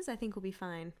princesses, I think we'll be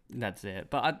fine. That's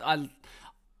it. But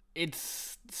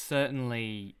it's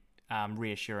certainly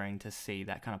reassuring to see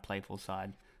that kind of playful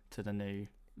side to the new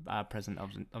president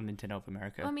of Nintendo of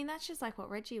America. I mean, that's just like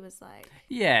what Reggie was like.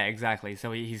 Yeah, exactly.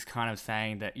 So he's kind of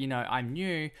saying that, I'm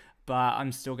new, but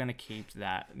I'm still going to keep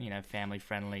that, family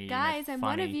friendly. Guys, I'm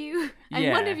one of you. Yeah.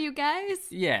 I'm one of you guys.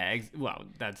 Yeah, well,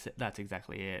 that's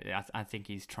exactly it. I think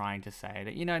he's trying to say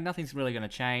that, nothing's really going to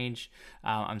change.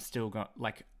 I'm still going,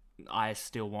 I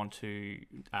still want to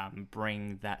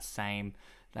bring that same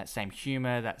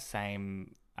humor, that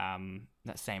same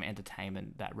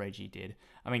entertainment that Reggie did.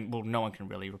 I mean, well, no one can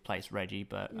really replace Reggie,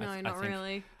 but not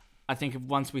really. I think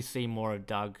once we see more of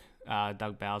Doug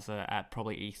Bowser at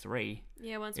probably E3.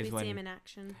 Yeah, once we see him in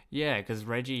action. Yeah, because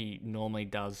Reggie normally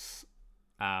does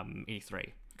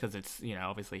E3 because it's, you know,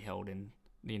 obviously held in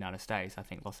the United States. I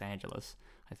think Los Angeles.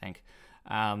 I think.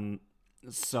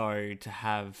 So to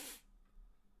have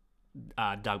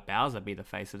Doug Bowser be the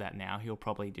face of that now, he'll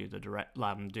probably do the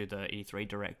E3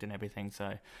 direct and everything.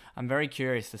 So I'm very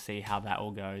curious to see how that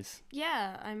all goes.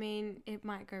 Yeah, I mean, it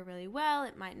might go really well,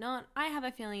 it might not. I have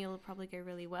a feeling it'll probably go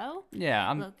really well. Yeah,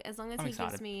 look, as long as he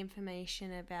excited. gives me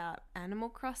information about Animal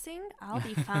Crossing, I'll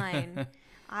be fine.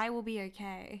 I will be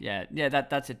okay. Yeah,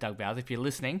 that's it, Doug Bowser. If you're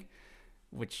listening,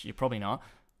 which you're probably not,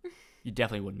 you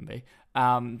definitely wouldn't be.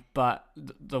 But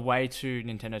the way to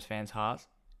Nintendo's fans' hearts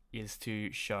is to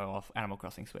show off Animal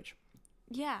Crossing Switch.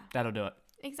 Yeah. That'll do it.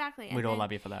 Exactly. We'd all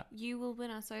love you for that. You will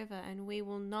win us over and we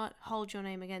will not hold your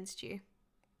name against you.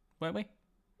 Won't we?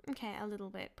 Okay, a little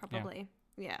bit, probably.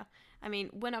 Yeah. I mean,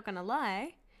 we're not going to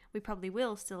lie. We probably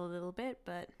will still a little bit,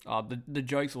 but... Oh, the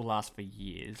jokes will last for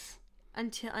years.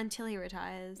 Until he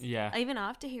retires. Yeah. Even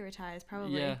after he retires,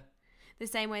 probably. Yeah. The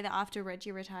same way that after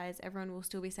Reggie retires, everyone will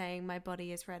still be saying, my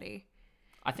body is ready.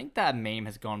 I think that meme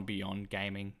has gone beyond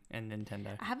gaming and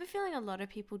Nintendo. I have a feeling a lot of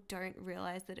people don't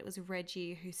realize that it was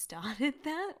Reggie who started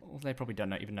that. Well, they probably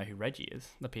don't even know who Reggie is.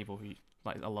 The people who,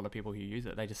 like, a lot of people who use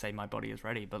it, they just say my body is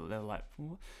ready, but they're like,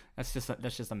 that's just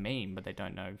a meme, but they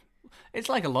don't know. It's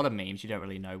like a lot of memes, you don't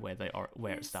really know where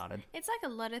it started. It's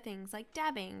like a lot of things, like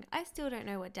dabbing. I still don't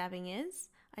know what dabbing is.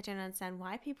 I don't understand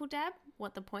why people dab,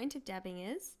 what the point of dabbing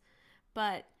is,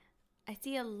 but I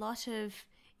see a lot of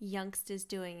youngsters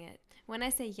doing it. When I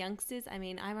say youngsters, I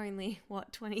mean I'm only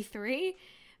 23,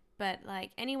 but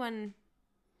like anyone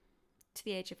to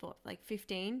the age of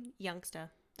 15, youngster.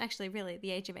 Actually, really,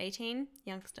 the age of 18,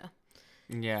 youngster.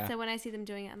 Yeah. So when I see them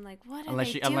doing it, I'm like, what are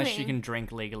they doing? Unless you can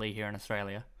drink legally here in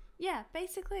Australia. Yeah,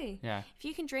 basically. Yeah. If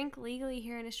you can drink legally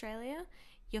here in Australia,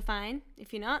 you're fine.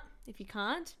 If you're not, if you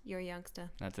can't, you're a youngster.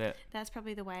 That's it. That's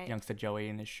probably the way. Youngster Joey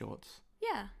in his shorts.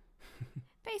 Yeah.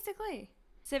 Basically.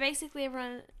 So basically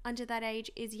everyone under that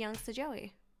age is youngster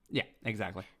Joey. Yeah,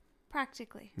 exactly.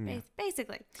 Practically. Yeah.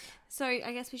 Basically. So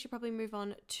I guess we should probably move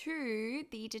on to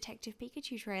the Detective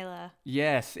Pikachu trailer.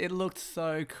 Yes, it looked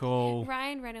so cool.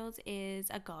 Ryan Reynolds is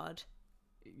a god.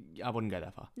 I wouldn't go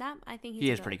that far. Nah, I think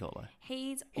he is pretty cool though.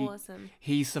 He's awesome.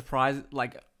 He's surprised.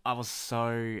 Like, I was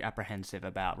so apprehensive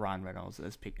about Ryan Reynolds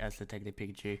as Detective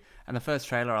Pikachu, and the first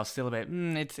trailer I was still a bit,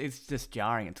 it's just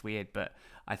jarring. It's weird, but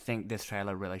I think this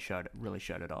trailer really showed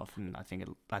it off, and I think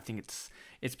it's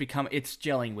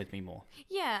gelling with me more.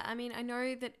 Yeah, I mean, I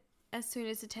know that as soon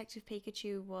as Detective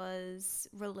Pikachu was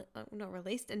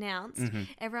announced,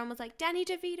 everyone was like, Danny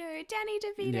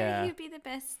DeVito, Yeah. he'd be the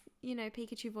best,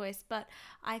 Pikachu voice. But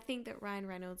I think that Ryan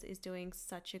Reynolds is doing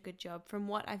such a good job from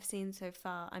what I've seen so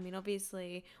far. I mean,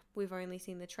 obviously, we've only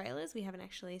seen the trailers. We haven't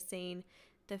actually seen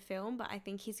the film, but I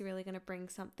think he's really going to bring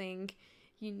something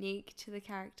unique to the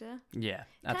character. Yeah,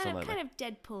 absolutely. Kind of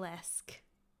Deadpool-esque.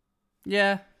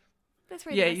 Yeah. That's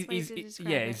really the best way to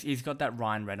describe it. He's got that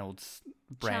Ryan Reynolds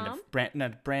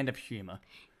brand of humor.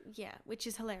 Yeah, which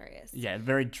is hilarious. Yeah,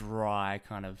 very dry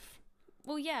kind of.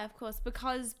 Well, yeah, of course,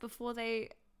 because before they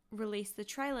released the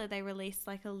trailer, they released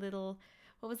like a little,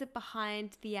 what was it,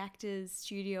 behind the actor's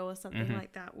studio or something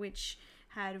like that, which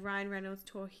had Ryan Reynolds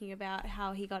talking about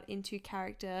how he got into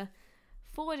character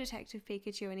for Detective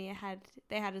Pikachu, and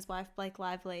they had his wife Blake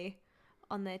Lively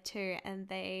on there too, and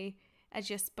they are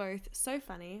just both so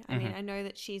funny. I mean, I know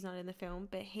that she's not in the film,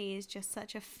 but he is just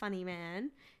such a funny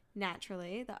man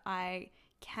naturally that I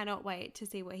cannot wait to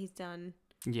see what he's done.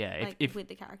 Yeah, with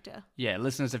the character. Yeah,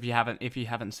 listeners, if you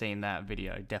haven't seen that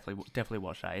video, definitely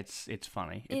watch that. It's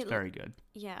funny. It's very good.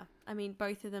 Yeah, I mean,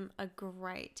 both of them are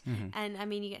great. And I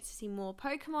mean, you get to see more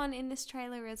Pokemon in this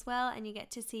trailer as well, and you get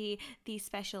to see the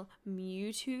special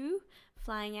Mewtwo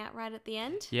flying out right at the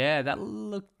end. Yeah, that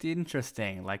looked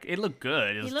interesting. Like, it looked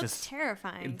good. It was just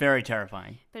terrifying. Very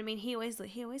terrifying. But I mean, he always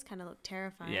kind of looked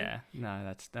terrifying. Yeah,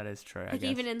 no, that is true. Like,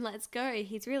 even in Let's Go,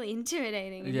 he's really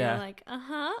intimidating. And yeah, you're like,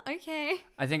 okay.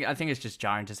 I think it's just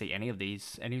jarring to see any of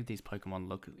these Pokemon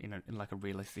look in like a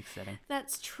realistic setting.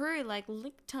 That's true. Like,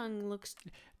 Lickitung looks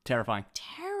terrifying.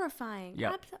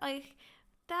 Yeah, like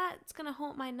that's gonna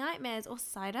haunt my nightmares. Or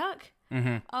Psyduck.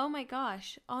 Oh my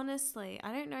gosh, honestly,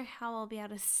 I don't know how I'll be able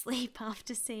to sleep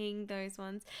after seeing those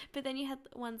ones. But then you had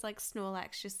ones like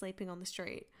Snorlax just sleeping on the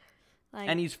street. Like,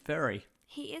 and he's furry.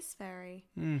 He is furry.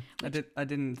 I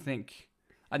didn't think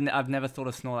I've never thought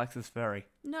of Snorlax as furry.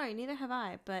 No, neither have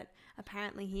I, but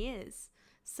apparently he is.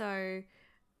 So,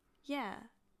 yeah,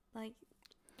 like,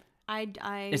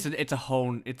 it's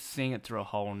seeing it through a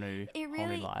whole new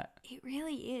light. It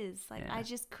really is. Like, I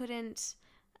just couldn't,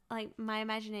 like, my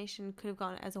imagination could have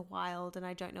gone as a wild, and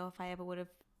I don't know if I ever would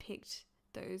have picked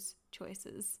those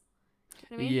choices.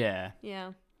 You know what I mean? Yeah.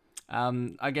 Yeah.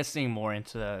 I guess seeing more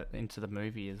into the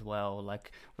movie as well,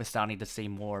 like we're starting to see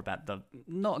more about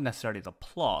not necessarily the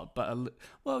plot, but a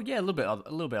little bit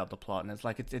of the plot, and it's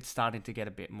like it's starting to get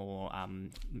a bit more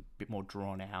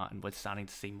drawn out, and we're starting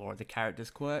to see more of the characters'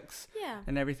 quirks,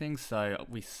 and everything. So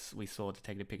we saw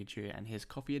Detective Pikachu and his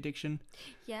coffee addiction.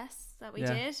 Yes, that we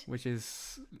did, which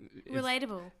is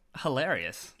relatable,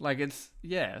 hilarious. Like it's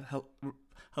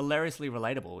hilariously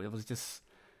relatable. It was just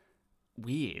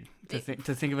weird to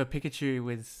think of a Pikachu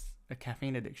with a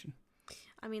caffeine addiction.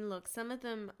 I mean, look, some of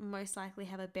them most likely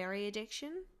have a berry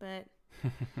addiction, but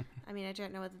I mean, I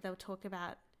don't know whether they'll talk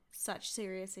about such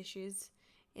serious issues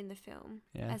in the film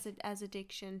as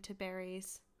addiction to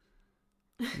berries.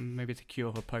 Maybe it's a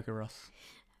cure for Pokeross.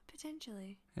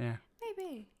 Potentially. Yeah.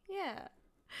 Maybe. Yeah.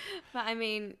 But I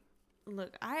mean,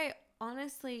 look, I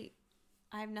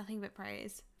have nothing but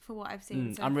praise for what I've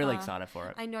seen so I'm really far. excited for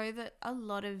it. I know that a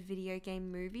lot of video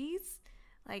game movies,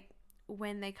 like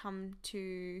when they come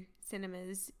to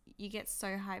cinemas, you get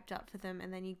so hyped up for them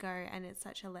and then you go and it's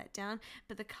such a letdown.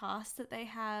 But the cast that they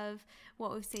have,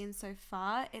 what we've seen so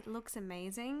far, it looks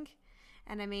amazing.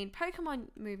 And I mean, Pokemon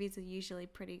movies are usually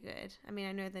pretty good. I mean,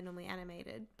 I know they're normally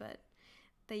animated, but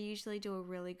they usually do a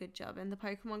really good job. And the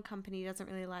Pokemon company doesn't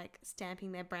really like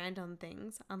stamping their brand on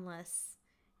things unless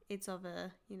it's of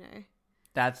a,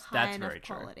 that's high very enough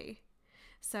quality. True.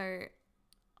 So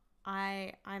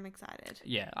I'm excited.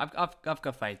 Yeah, I've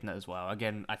got faith in it as well.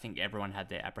 Again, I think everyone had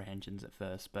their apprehensions at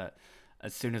first, but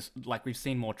as soon as we've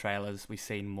seen more trailers, we've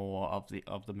seen more of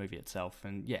the movie itself,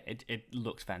 and it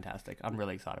looks fantastic. I'm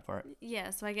really excited for it.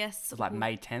 Yeah, so I guess it's like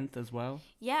May 10th as well.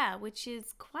 Yeah, which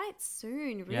is quite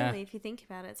soon, really, if you think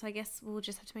about it. So I guess we'll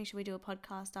just have to make sure we do a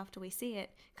podcast after we see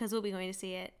it, because we'll be going to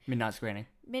see it. Midnight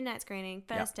screening,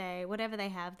 first day, whatever they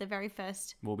have, the very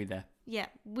first. We'll be there. Yeah,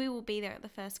 we will be there at the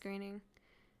first screening.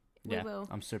 We will.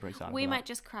 I'm super excited. We might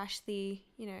just crash the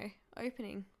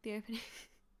opening.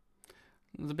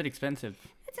 It was a bit expensive.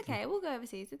 It's okay. We'll go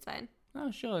overseas. It's fine.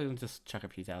 Oh, sure. We'll just chuck a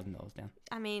few $1,000s down.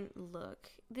 I mean, look,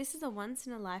 this is a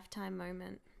once-in-a-lifetime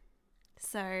moment.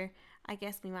 So I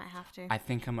guess we might have to. I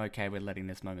think I'm okay with letting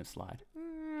this moment slide.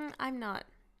 I'm not.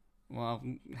 Well,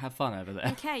 have fun over there.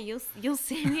 Okay, you'll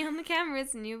see me on the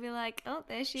cameras and you'll be like, oh,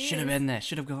 there she is. Should have been there.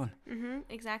 Should have gone.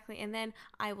 Exactly. And then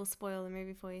I will spoil the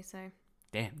movie for you, so.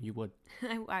 Damn, you would.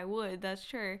 I would. That's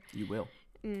true. You will.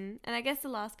 And I guess the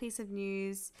last piece of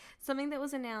news, something that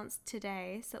was announced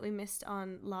today, so that we missed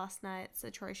on last night's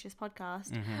atrocious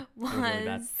podcast,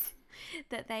 was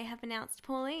that they have announced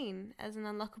Pauline as an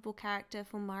unlockable character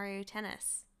for Mario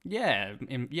Tennis. Yeah,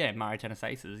 Mario Tennis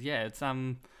Aces. Yeah, it's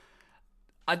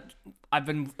I've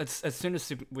been as soon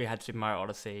as we had Super Mario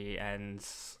Odyssey and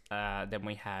then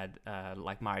we had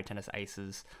Mario Tennis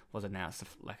Aces was announced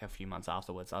like a few months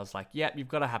afterwards. I was like, yeah, you've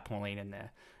got to have Pauline in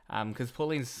there because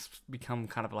Pauline's become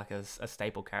kind of like a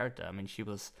staple character. I mean, she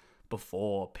was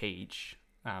before Peach,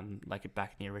 like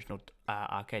back in the original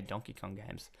arcade Donkey Kong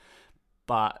games.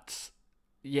 But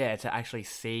yeah, to actually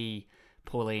see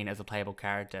Pauline as a playable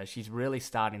character, she's really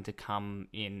starting to come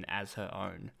in as her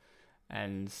own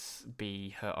and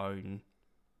be her own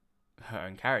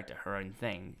character, her own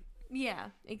thing. Yeah,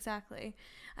 exactly.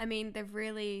 I mean,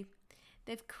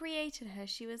 they've created her.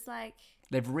 She was like...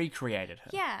 They've recreated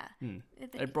her. Yeah.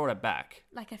 They brought her back.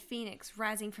 Like a phoenix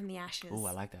rising from the ashes. Oh,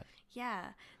 I like that. Yeah.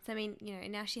 So, I mean,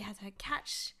 now she has her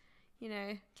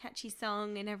catchy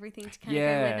song and everything to kind of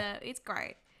go with her. It's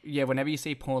great. Yeah, whenever you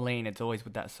see Pauline, it's always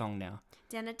with that song now.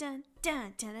 Dun dun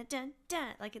dun dun dun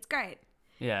dun. Like, it's great.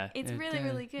 Yeah. It's really,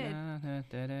 really good.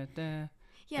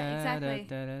 Yeah, exactly.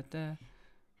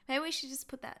 Maybe we should just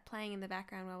put that playing in the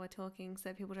background while we're talking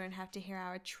so people don't have to hear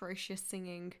our atrocious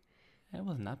singing. It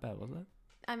wasn't that bad, was it?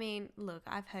 I mean, look,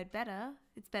 I've heard better.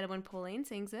 It's better when Pauline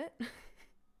sings it.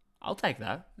 I'll take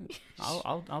that.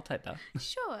 I'll take that.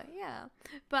 Sure, yeah.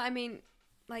 But I mean,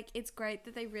 it's great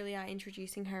that they really are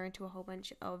introducing her into a whole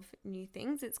bunch of new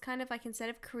things. It's kind of like instead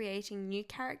of creating new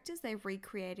characters, they're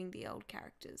recreating the old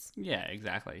characters. Yeah,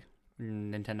 exactly.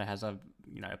 Nintendo has a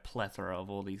plethora of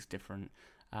all these different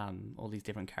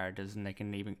characters, and they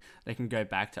can go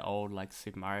back to old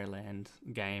Super Mario Land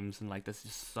games, and there's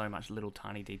just so much little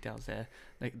tiny details there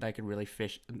they could really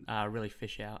fish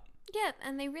out. Yeah,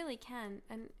 and they really can,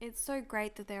 and it's so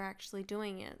great that they're actually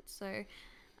doing it. So,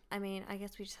 I mean, I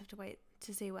guess we just have to wait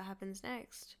to see what happens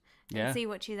next. Yeah. And see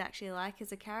what she's actually like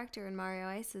as a character in Mario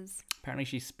Aces. Apparently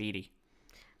she's speedy.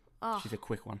 Oh, She's a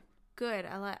quick one. good.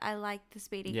 I like the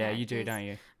speedy Yeah, characters. you do, don't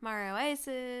you? Mario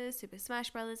Aces, Super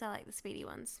Smash Brothers, I like the speedy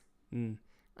ones.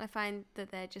 I find that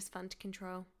they're just fun to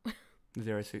control.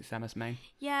 Zero Suit Samus main.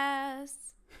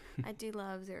 Yes. I do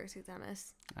love Zero Suit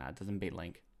Samus. It doesn't beat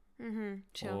Link.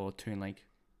 Sure. Or Toon Link.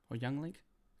 Or Young Link.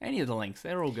 Any of the Links.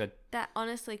 They're all good. That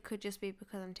honestly could just be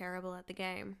because I'm terrible at the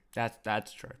game.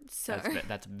 That's true. So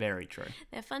That's very true.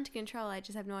 they're fun to control. I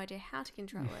just have no idea how to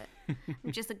control it.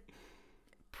 I'm just a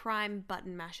prime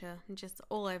button masher. I'm just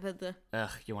all over the... Ugh,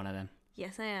 you're one of them.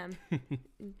 Yes, I am.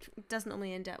 It doesn't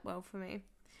normally end up well for me.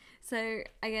 So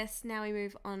I guess now we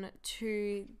move on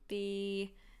to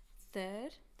the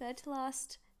third to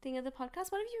last thing of the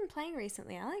podcast. What have you been playing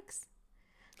recently, Alex?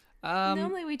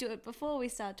 Normally we do it before we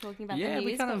start talking about the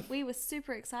news, but we were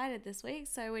super excited this week,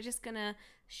 so we're just going to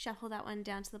shuffle that one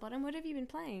down to the bottom. What have you been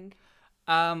playing?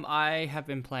 I have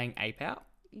been playing Ape Out.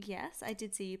 Yes, I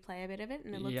did see you play a bit of it,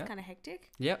 and it looks kind of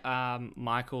hectic. Yep.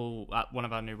 Michael, one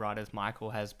of our new writers, Michael,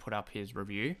 has put up his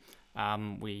review.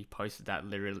 We posted that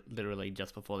literally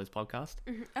just before this podcast.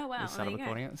 Oh, wow. We started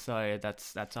recording it, so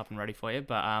that's up and ready for you.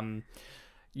 But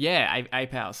yeah,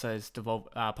 Ape Out, so it's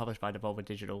published by Devolver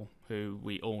Digital, who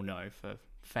we all know for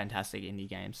fantastic indie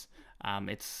games.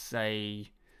 It's a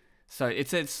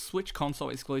Switch console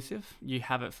exclusive. You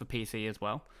have it for PC as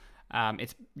well.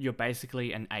 You're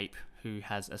basically an ape who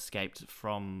has escaped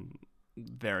from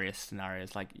various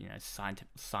scenarios, like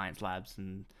science labs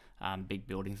and big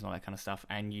buildings and all that kind of stuff,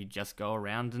 and you just go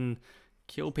around and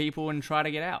kill people and try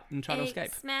to get out and try to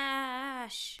escape.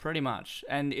 Smash. Pretty much,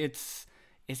 and it's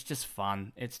just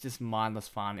fun. It's just mindless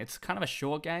fun. It's kind of a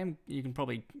short game. You can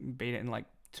probably beat it in like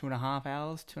 2.5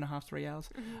 hours, 3 hours.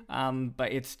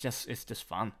 But it's just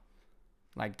fun.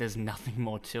 Like, there's nothing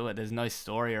more to it. There's no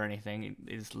story or anything.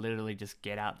 It's literally just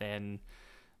get out there and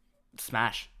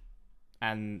smash.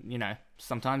 And,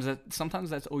 sometimes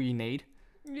that's all you need.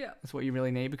 Yeah. That's what you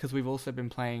really need, because we've also been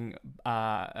playing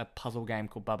a puzzle game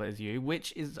called Bubba Is You,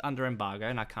 which is under embargo,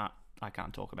 and I can't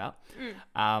talk about.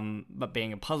 But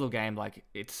being a puzzle game, like,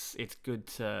 it's good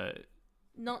to...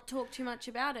 Not talk too much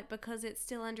about it because it's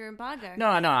still under embargo. No,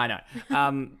 I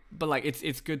know. But, like,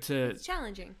 it's good to... It's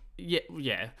challenging.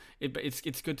 Yeah. But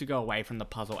it's good to go away from the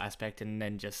puzzle aspect and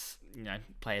then just,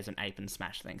 play as an ape and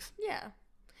smash things. Yeah.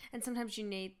 And sometimes you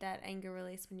need that anger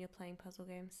release when you're playing puzzle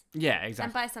games. Yeah, exactly.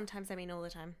 And by sometimes, I mean all the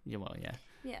time. Yeah, well, yeah.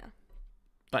 Yeah.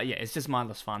 But yeah, it's just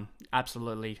mindless fun.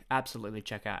 Absolutely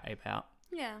check out Ape Out.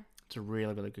 Yeah. It's a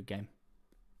really, really good game.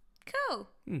 Cool.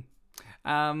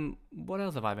 What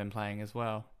else have I been playing as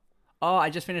well? Oh, I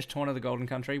just finished Torn of the Golden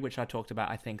Country, which I talked about,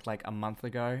 I think, like a month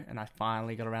ago, and I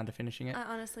finally got around to finishing it. I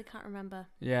honestly can't remember.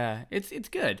 Yeah, it's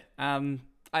good. I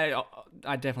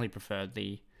definitely preferred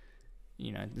the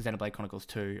Xenoblade Chronicles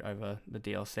 2 over the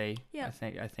DLC. Yeah. I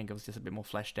think it was just a bit more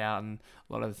fleshed out, and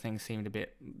a lot of the things seemed a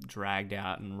bit dragged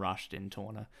out and rushed in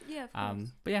Torna. Yeah, of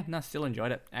course. But yeah, no, still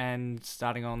enjoyed it. And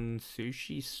starting on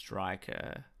Sushi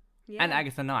Striker Yeah. and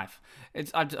Agatha Knife.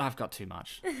 I've got too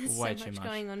much. Way so too much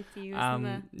going on for you, isn't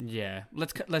there? Yeah.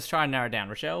 Let's try and narrow it down.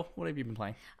 Rochelle, what have you been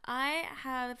playing? I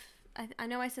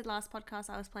know I said last podcast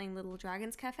I was playing Little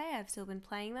Dragons Cafe. I've still been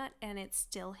playing that, and it's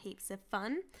still heaps of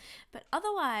fun. But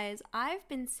otherwise, I've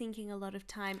been sinking a lot of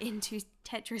time into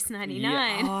Tetris 99.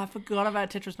 Yeah. Oh, I forgot about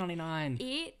Tetris 99.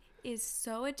 It is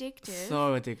so addictive.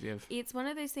 So addictive. It's one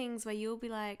of those things where you'll be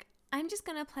like, I'm just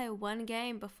going to play one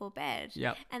game before bed.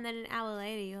 Yep. And then an hour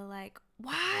later, you're like,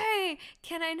 why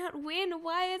can I not win?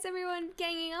 Why is everyone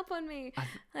ganging up on me?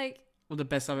 Well, the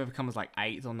best I've ever come was like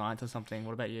 8th or 9th or something.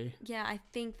 What about you? Yeah, I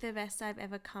think the best I've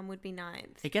ever come would be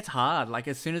 9th. It gets hard. Like,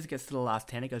 as soon as it gets to the last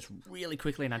 10, it goes really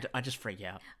quickly, and I just freak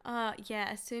out. Yeah,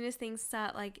 as soon as things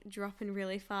start, like, dropping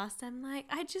really fast, I'm like,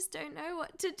 I just don't know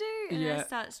what to do. And I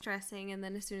start stressing, and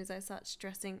then as soon as I start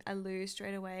stressing, I lose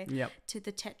straight away to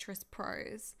the Tetris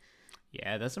pros.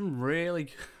 Yeah, there's some really,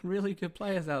 really good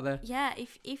players out there. Yeah,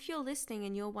 if you're listening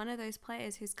and you're one of those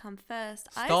players who's come first,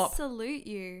 Stop. I salute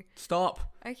you. Stop.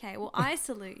 Okay, well, I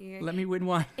salute you. Let me win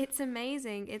one. It's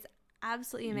amazing. It's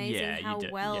absolutely amazing how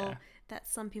well that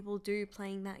some people do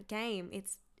playing that game.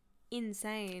 It's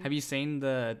insane. Have you seen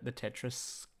the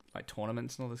Tetris like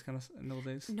tournaments and all this kind of and all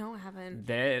these? No, I haven't.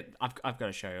 I've got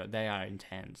to show you. They are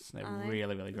intense. They're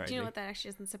really, really great. Do you know what? That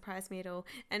actually doesn't surprise me at all.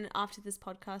 And after this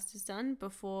podcast is done,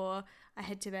 before I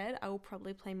head to bed, I will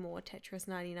probably play more Tetris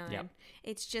 99. Yep.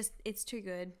 It's too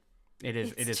good. It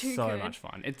is so much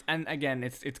fun. It's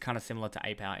kind of similar to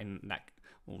Ape Out in that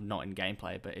well, not in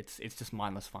gameplay, but it's just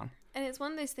mindless fun. And it's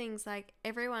one of those things, like,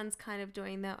 everyone's kind of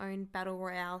doing their own battle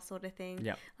royale sort of thing.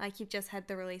 Yep. Like, you've just had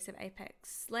the release of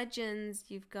Apex Legends,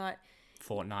 you've got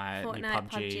Fortnite, Fortnite,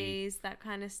 PUBG. PUBGs, that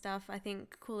kind of stuff. I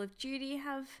think Call of Duty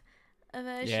have a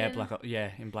version.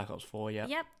 In Black Ops 4, yeah.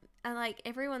 Yep. And, like,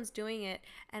 everyone's doing it.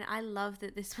 And I love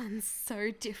that this one's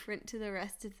so different to the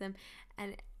rest of them.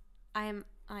 And I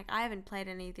haven't played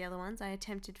any of the other ones. I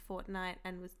attempted Fortnite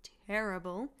and was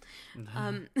terrible.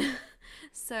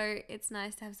 So it's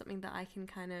nice to have something that I can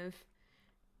kind of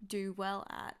do well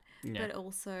at. Yeah. But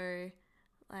also,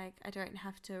 like, I don't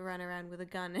have to run around with a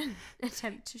gun and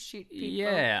attempt to shoot people.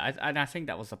 Yeah, and I think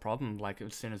that was the problem. Like,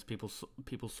 as soon as people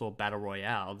saw Battle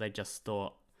Royale, they just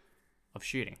thought of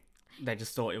shooting. They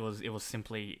just thought it was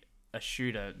simply a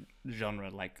shooter genre,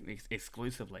 like,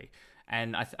 exclusively.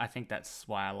 And I think that's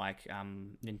why I like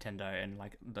Nintendo and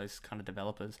like those kind of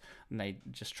developers, and they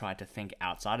just try to think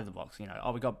outside of the box. You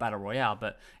know, we got Battle Royale,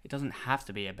 but it doesn't have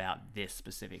to be about this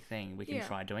specific thing. We can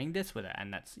try doing this with it,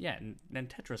 and that's and then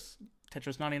Tetris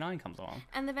 99 comes along.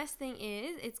 And the best thing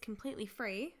is, it's completely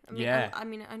free. I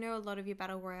mean, I know a lot of your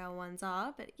Battle Royale ones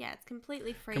are, but yeah, it's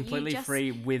completely free. Completely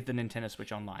free with the Nintendo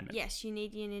Switch Online. Yes, you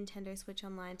need your Nintendo Switch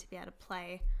Online to be able to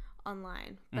play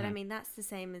online. But I mean, that's the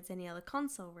same as any other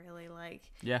console, really. Like,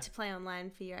 to play online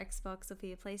for your Xbox or for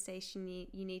your PlayStation,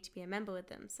 you need to be a member with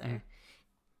them. So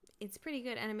it's pretty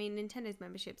good. And I mean, Nintendo's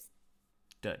membership's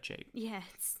dirt cheap. Yeah,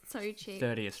 it's so cheap.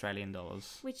 30 Australian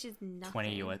dollars. Which is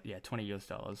nothing. 20 US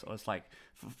dollars. Or it's like,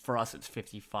 for us, it's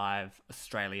 55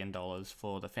 Australian dollars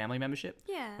for the family membership.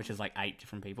 Yeah. Which is like 8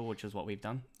 different people, which is what we've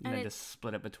done. And then just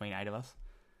split it between 8 of us.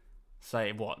 So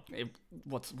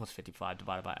what's 55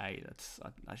 divided by 8?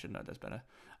 I should know this better.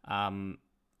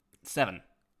 7.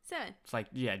 It's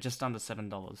like, just under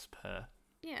 $7 per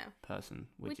person,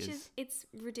 which is it's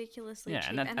ridiculously cheap.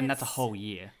 And that's a whole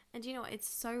year. And you know what? It's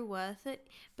so worth it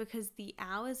because the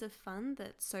hours of fun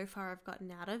that so far I've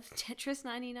gotten out of Tetris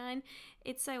 99,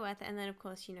 it's so worth it. And then of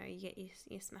course, you know, you get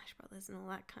your Smash Brothers and all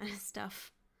that kind of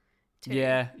stuff too.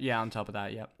 Yeah, on top of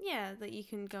that, yep. Yeah, that you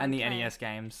can go and the play. NES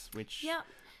games, which yep.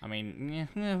 I mean,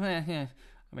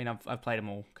 I mean, I've played them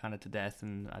all kind of to death,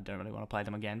 and I don't really want to play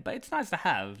them again. But it's nice to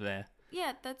have there.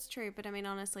 Yeah, that's true. But I mean,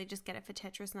 honestly, just get it for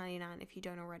Tetris 99 if you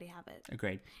don't already have it.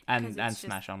 Agreed. And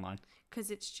Smash Online.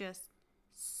 Because it's just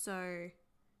so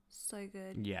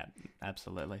good. Yeah,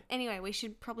 absolutely. Anyway, we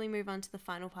should probably move on to the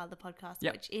final part of the podcast,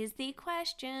 which is the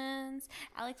questions.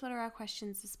 Alex, what are our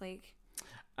questions this week?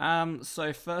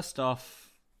 So first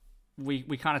off, we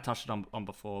kind of touched it on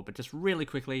before, but just really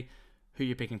quickly, who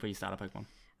you picking for your starter Pokemon?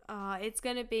 It's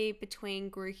going to be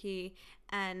between Grookey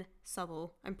and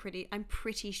Sobble. I'm pretty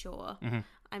sure. Mm-hmm.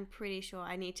 I'm pretty sure.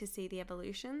 I need to see the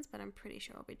evolutions, but I'm pretty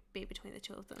sure it'll be between the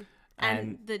two of them.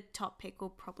 And the top pick will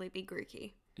probably be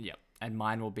Grookey. Yep. And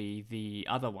mine will be the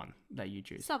other one that you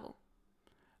choose. Sobble.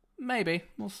 Maybe.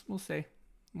 We'll see.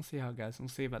 We'll see how it goes. We'll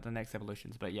see about the next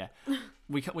evolutions. But yeah,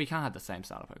 we can't have the same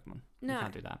starter Pokemon. No. We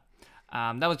can't do that.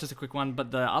 That was just a quick one.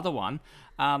 But the other one,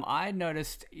 I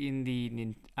noticed in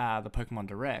the Pokemon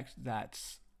Direct that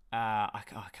I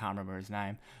can't remember his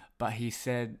name, but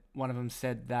one of them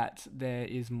said that there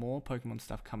is more Pokemon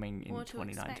stuff coming in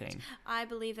 2019. I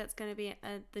believe that's going to be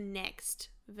the next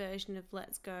version of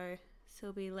Let's Go. So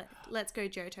it'll be Let's Go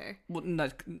Johto. Well, no,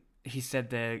 he said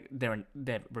they're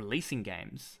releasing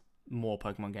games. More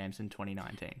Pokemon games in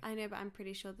 2019. I know, but I'm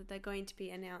pretty sure that they're going to be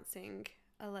announcing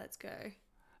a Let's Go.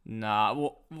 Nah,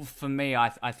 well, for me,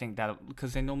 I think that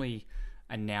because they normally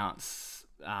announce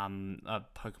a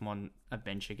Pokemon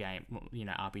adventure game, you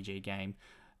know, RPG game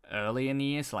early in the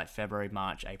year, so like February,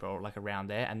 March, April, like around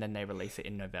there, and then they release it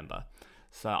in November.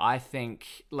 So I think,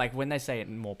 like, when they say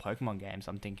more Pokemon games,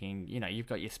 I'm thinking, you know, you've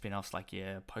got your spin-offs like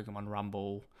your Pokemon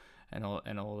Rumble and all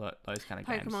those kind of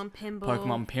games. Pokemon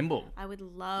Pinball. I would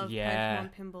love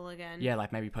Pokemon Pinball again. Yeah,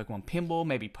 like maybe Pokemon Pinball,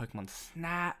 maybe Pokemon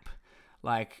Snap,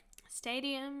 like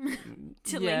Stadium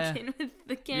to link in with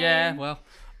the game. Yeah, well,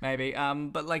 maybe.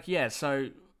 But like, yeah. So,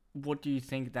 what do you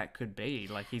think that could be?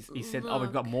 Like, he said,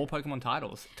 we've got more Pokemon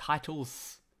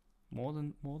titles. More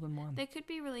than one. They could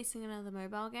be releasing another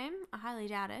mobile game. I highly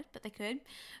doubt it, but they could.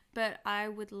 But I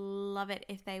would love it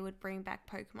if they would bring back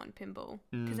Pokemon Pinball.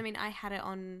 Because, I mean, I had it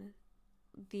on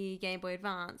the Game Boy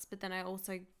Advance, but then I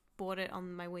also bought it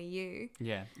on my Wii U.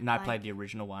 Yeah, and I played the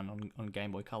original one on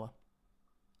Game Boy Color.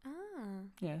 Ah.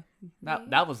 Yeah.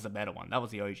 That was the better one. That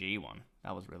was the OG one.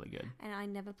 That was really good. And I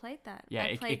never played that. Yeah,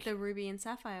 I played the Ruby and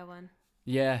Sapphire one.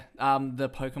 Yeah. The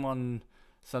Pokemon...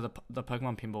 So the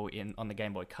Pokemon Pinball on the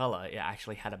Game Boy Color, it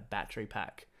actually had a battery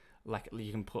pack. Like,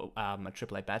 you can put a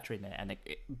AAA battery in there, and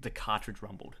the cartridge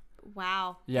rumbled.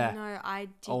 Wow. Yeah. No, I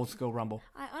didn't. Old school rumble.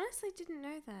 I honestly didn't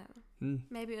know that.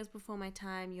 Maybe it was before my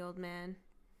time, you old man.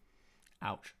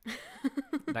 Ouch.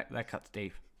 that cuts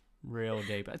deep. Real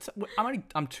deep.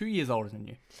 I'm 2 years older than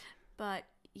you. But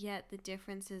yet the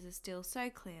differences are still so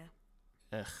clear.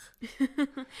 Ugh.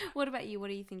 What about you? What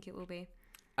do you think it will be?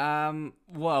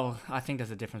 Well, I think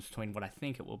there's a difference between what I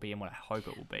think it will be and what I hope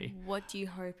it will be. What do you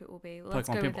hope it will be? Well, let's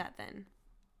go with that then.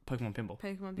 Pokemon Pinball.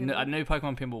 Pokemon Pinball. A new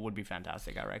Pokemon Pinball would be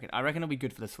fantastic, I reckon. I reckon it'll be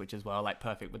good for the Switch as well, like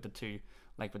perfect with the two,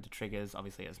 like with the triggers.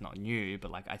 Obviously, it's not new,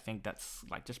 but like I think that's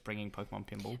like just bringing Pokemon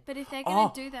Pinball. But if they're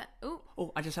gonna do that,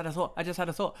 oh, I just had a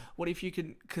thought. What if you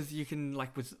can, because you can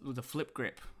like with the flip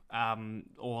grip,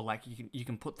 or like you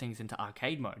can put things into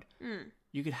arcade mode.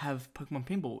 You could have Pokemon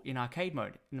Pinball in arcade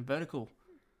mode in a vertical.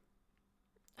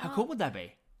 How cool would that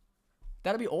be?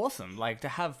 That'd be awesome. Like to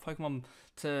have Pokemon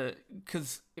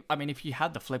because I mean, if you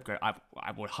had the flip grip, I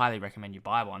would highly recommend you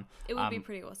buy one. It would be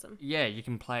pretty awesome. Yeah, you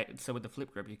can play. So with the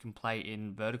flip grip, you can play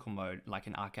in vertical mode, like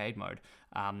in arcade mode,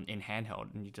 in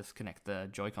handheld, and you just connect the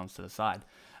Joy-Cons to the side.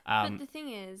 But the thing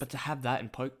is, but to have that in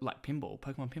Pokemon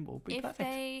Pinball, would be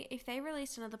perfect. If they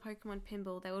released another Pokemon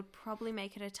Pinball, they would probably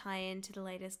make it a tie-in to the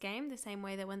latest game, the same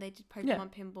way that when they did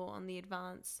Pokemon Pinball on the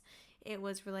Advance, it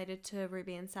was related to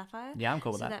Ruby and Sapphire. Yeah, I'm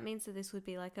cool with that. So that means that this would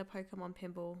be like a Pokemon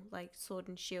Pinball, like Sword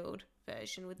and Shield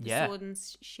version with the Sword and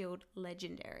Shield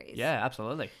legendaries. Yeah,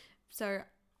 absolutely. So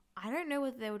I don't know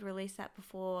whether they would release that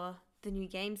before the new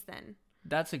games then.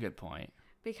 That's a good point.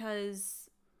 Because...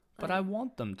 But I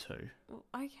want them to. Well,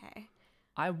 okay.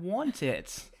 I want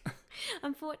it.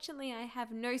 Unfortunately, I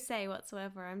have no say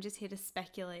whatsoever. I'm just here to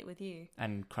speculate with you.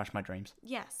 And crush my dreams.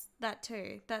 Yes, that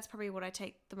too. That's probably what I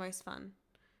take the most fun.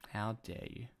 How dare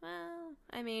you? Well,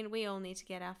 I mean, we all need to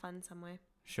get our fun somewhere.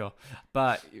 Sure.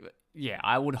 But yeah,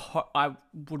 I would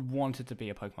want it to be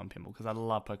a Pokemon Pinball because I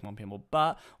love Pokemon Pinball.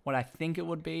 But what I think it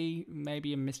would be,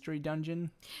 maybe a Mystery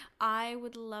Dungeon. I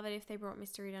would love it if they brought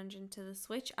Mystery Dungeon to the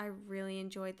Switch. I really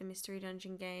enjoyed the Mystery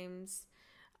Dungeon games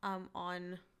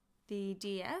on the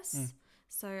DS.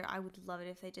 So I would love it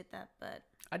if they did that. But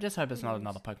I just hope it's not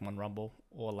another Pokemon Rumble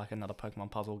or like another Pokemon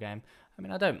puzzle game. I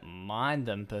mean, I don't mind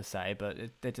them per se, but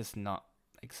they're just not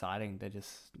exciting. They're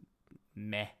just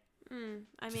meh.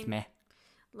 I mean, meh.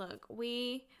 Look,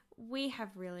 we have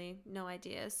really no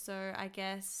ideas, so I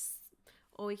guess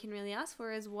all we can really ask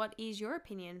for is what is your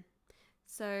opinion?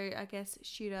 So I guess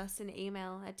shoot us an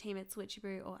email at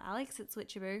team@Switchaboo or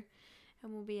Alex@Switchaboo,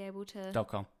 and we'll be able to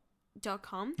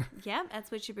 .com. Yeah, at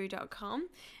switchaboo.com,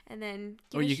 and then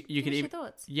give us your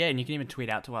thoughts. Yeah, and you can even tweet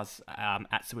out to us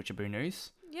at Switchaboo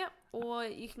News. Yep, or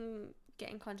you can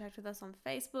get in contact with us on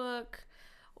Facebook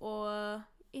or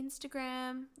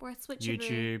Instagram. We're at Switchaboo.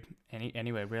 YouTube,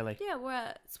 anywhere really. Yeah, we're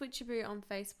at Switchaboo on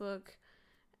Facebook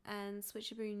and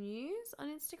Switchaboo News on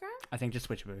Instagram. I think just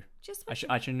Switchaboo. Just Switchaboo.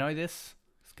 I should know this,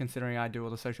 considering I do all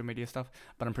the social media stuff,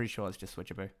 but I'm pretty sure it's just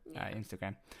Switchaboo.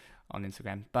 Instagram. On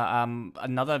Instagram. But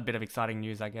another bit of exciting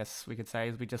news, I guess we could say,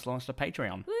 is we just launched a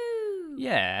Patreon. Woo!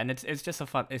 Yeah, and it's just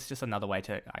another way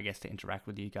to, I guess, to interact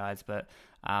with you guys, but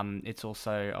it's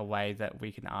also a way that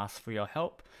we can ask for your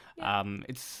help. Yeah.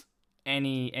 It's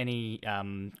any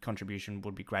contribution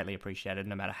would be greatly appreciated,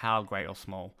 no matter how great or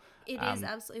small. It is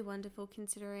absolutely wonderful,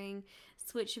 considering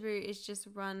Switchaboo is just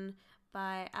run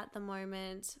by, at the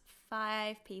moment,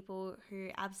 5 people who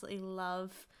absolutely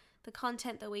love the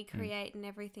content that we create and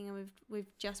everything, and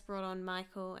we've just brought on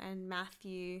Michael and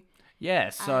Matthew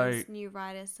as new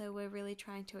writers, so we're really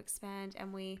trying to expand,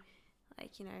 and we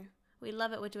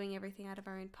love it. We're doing everything out of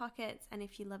our own pockets, and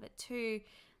if you love it too,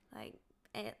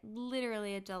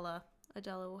 literally $1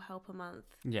 will help a month.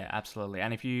 Yeah, absolutely.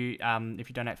 And if you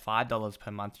donate $5 per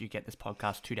month, you get this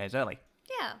podcast 2 days early.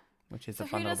 Yeah, which is a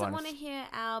fun little bonus. Who doesn't want to hear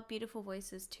our beautiful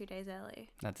voices 2 days early?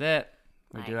 That's it.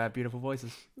 We do have beautiful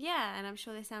voices. Yeah, and I'm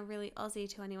sure they sound really Aussie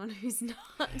to anyone who's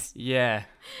not. Yeah.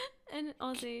 An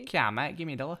Aussie. Yeah, mate, give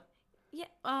me $1. Yeah.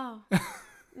 Oh.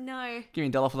 No. Give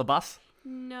me $1 for the bus?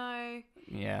 No.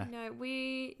 Yeah. No,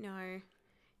 we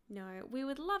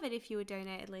would love it if you would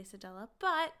donate at least $1,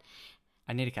 but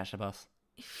I need to catch the bus.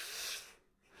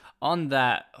 On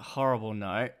that horrible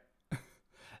note,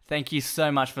 thank you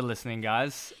so much for listening,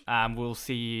 guys. We'll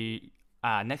see you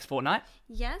next fortnight.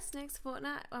 Yes, next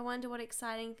fortnight. I wonder what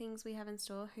exciting things we have in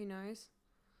store. Who knows?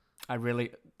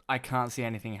 I can't see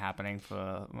anything happening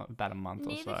for about a month or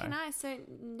so. Neither can I. So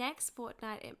next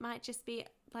fortnight, it might just be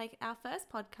like our first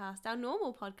podcast, our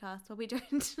normal podcast, where we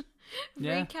don't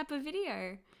recap a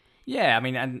video. Yeah, I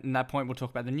mean, and at that point, we'll talk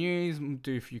about the news,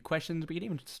 do a few questions. We could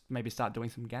even just maybe start doing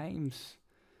some games.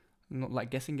 Not like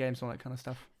guessing games and all that kind of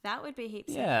stuff. That would be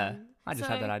heaps of fun. I just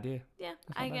had that idea. Yeah,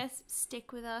 I guess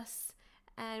stick with us.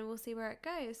 and we'll see where it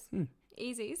goes.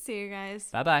 Easy. See you guys.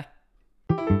 Bye-bye.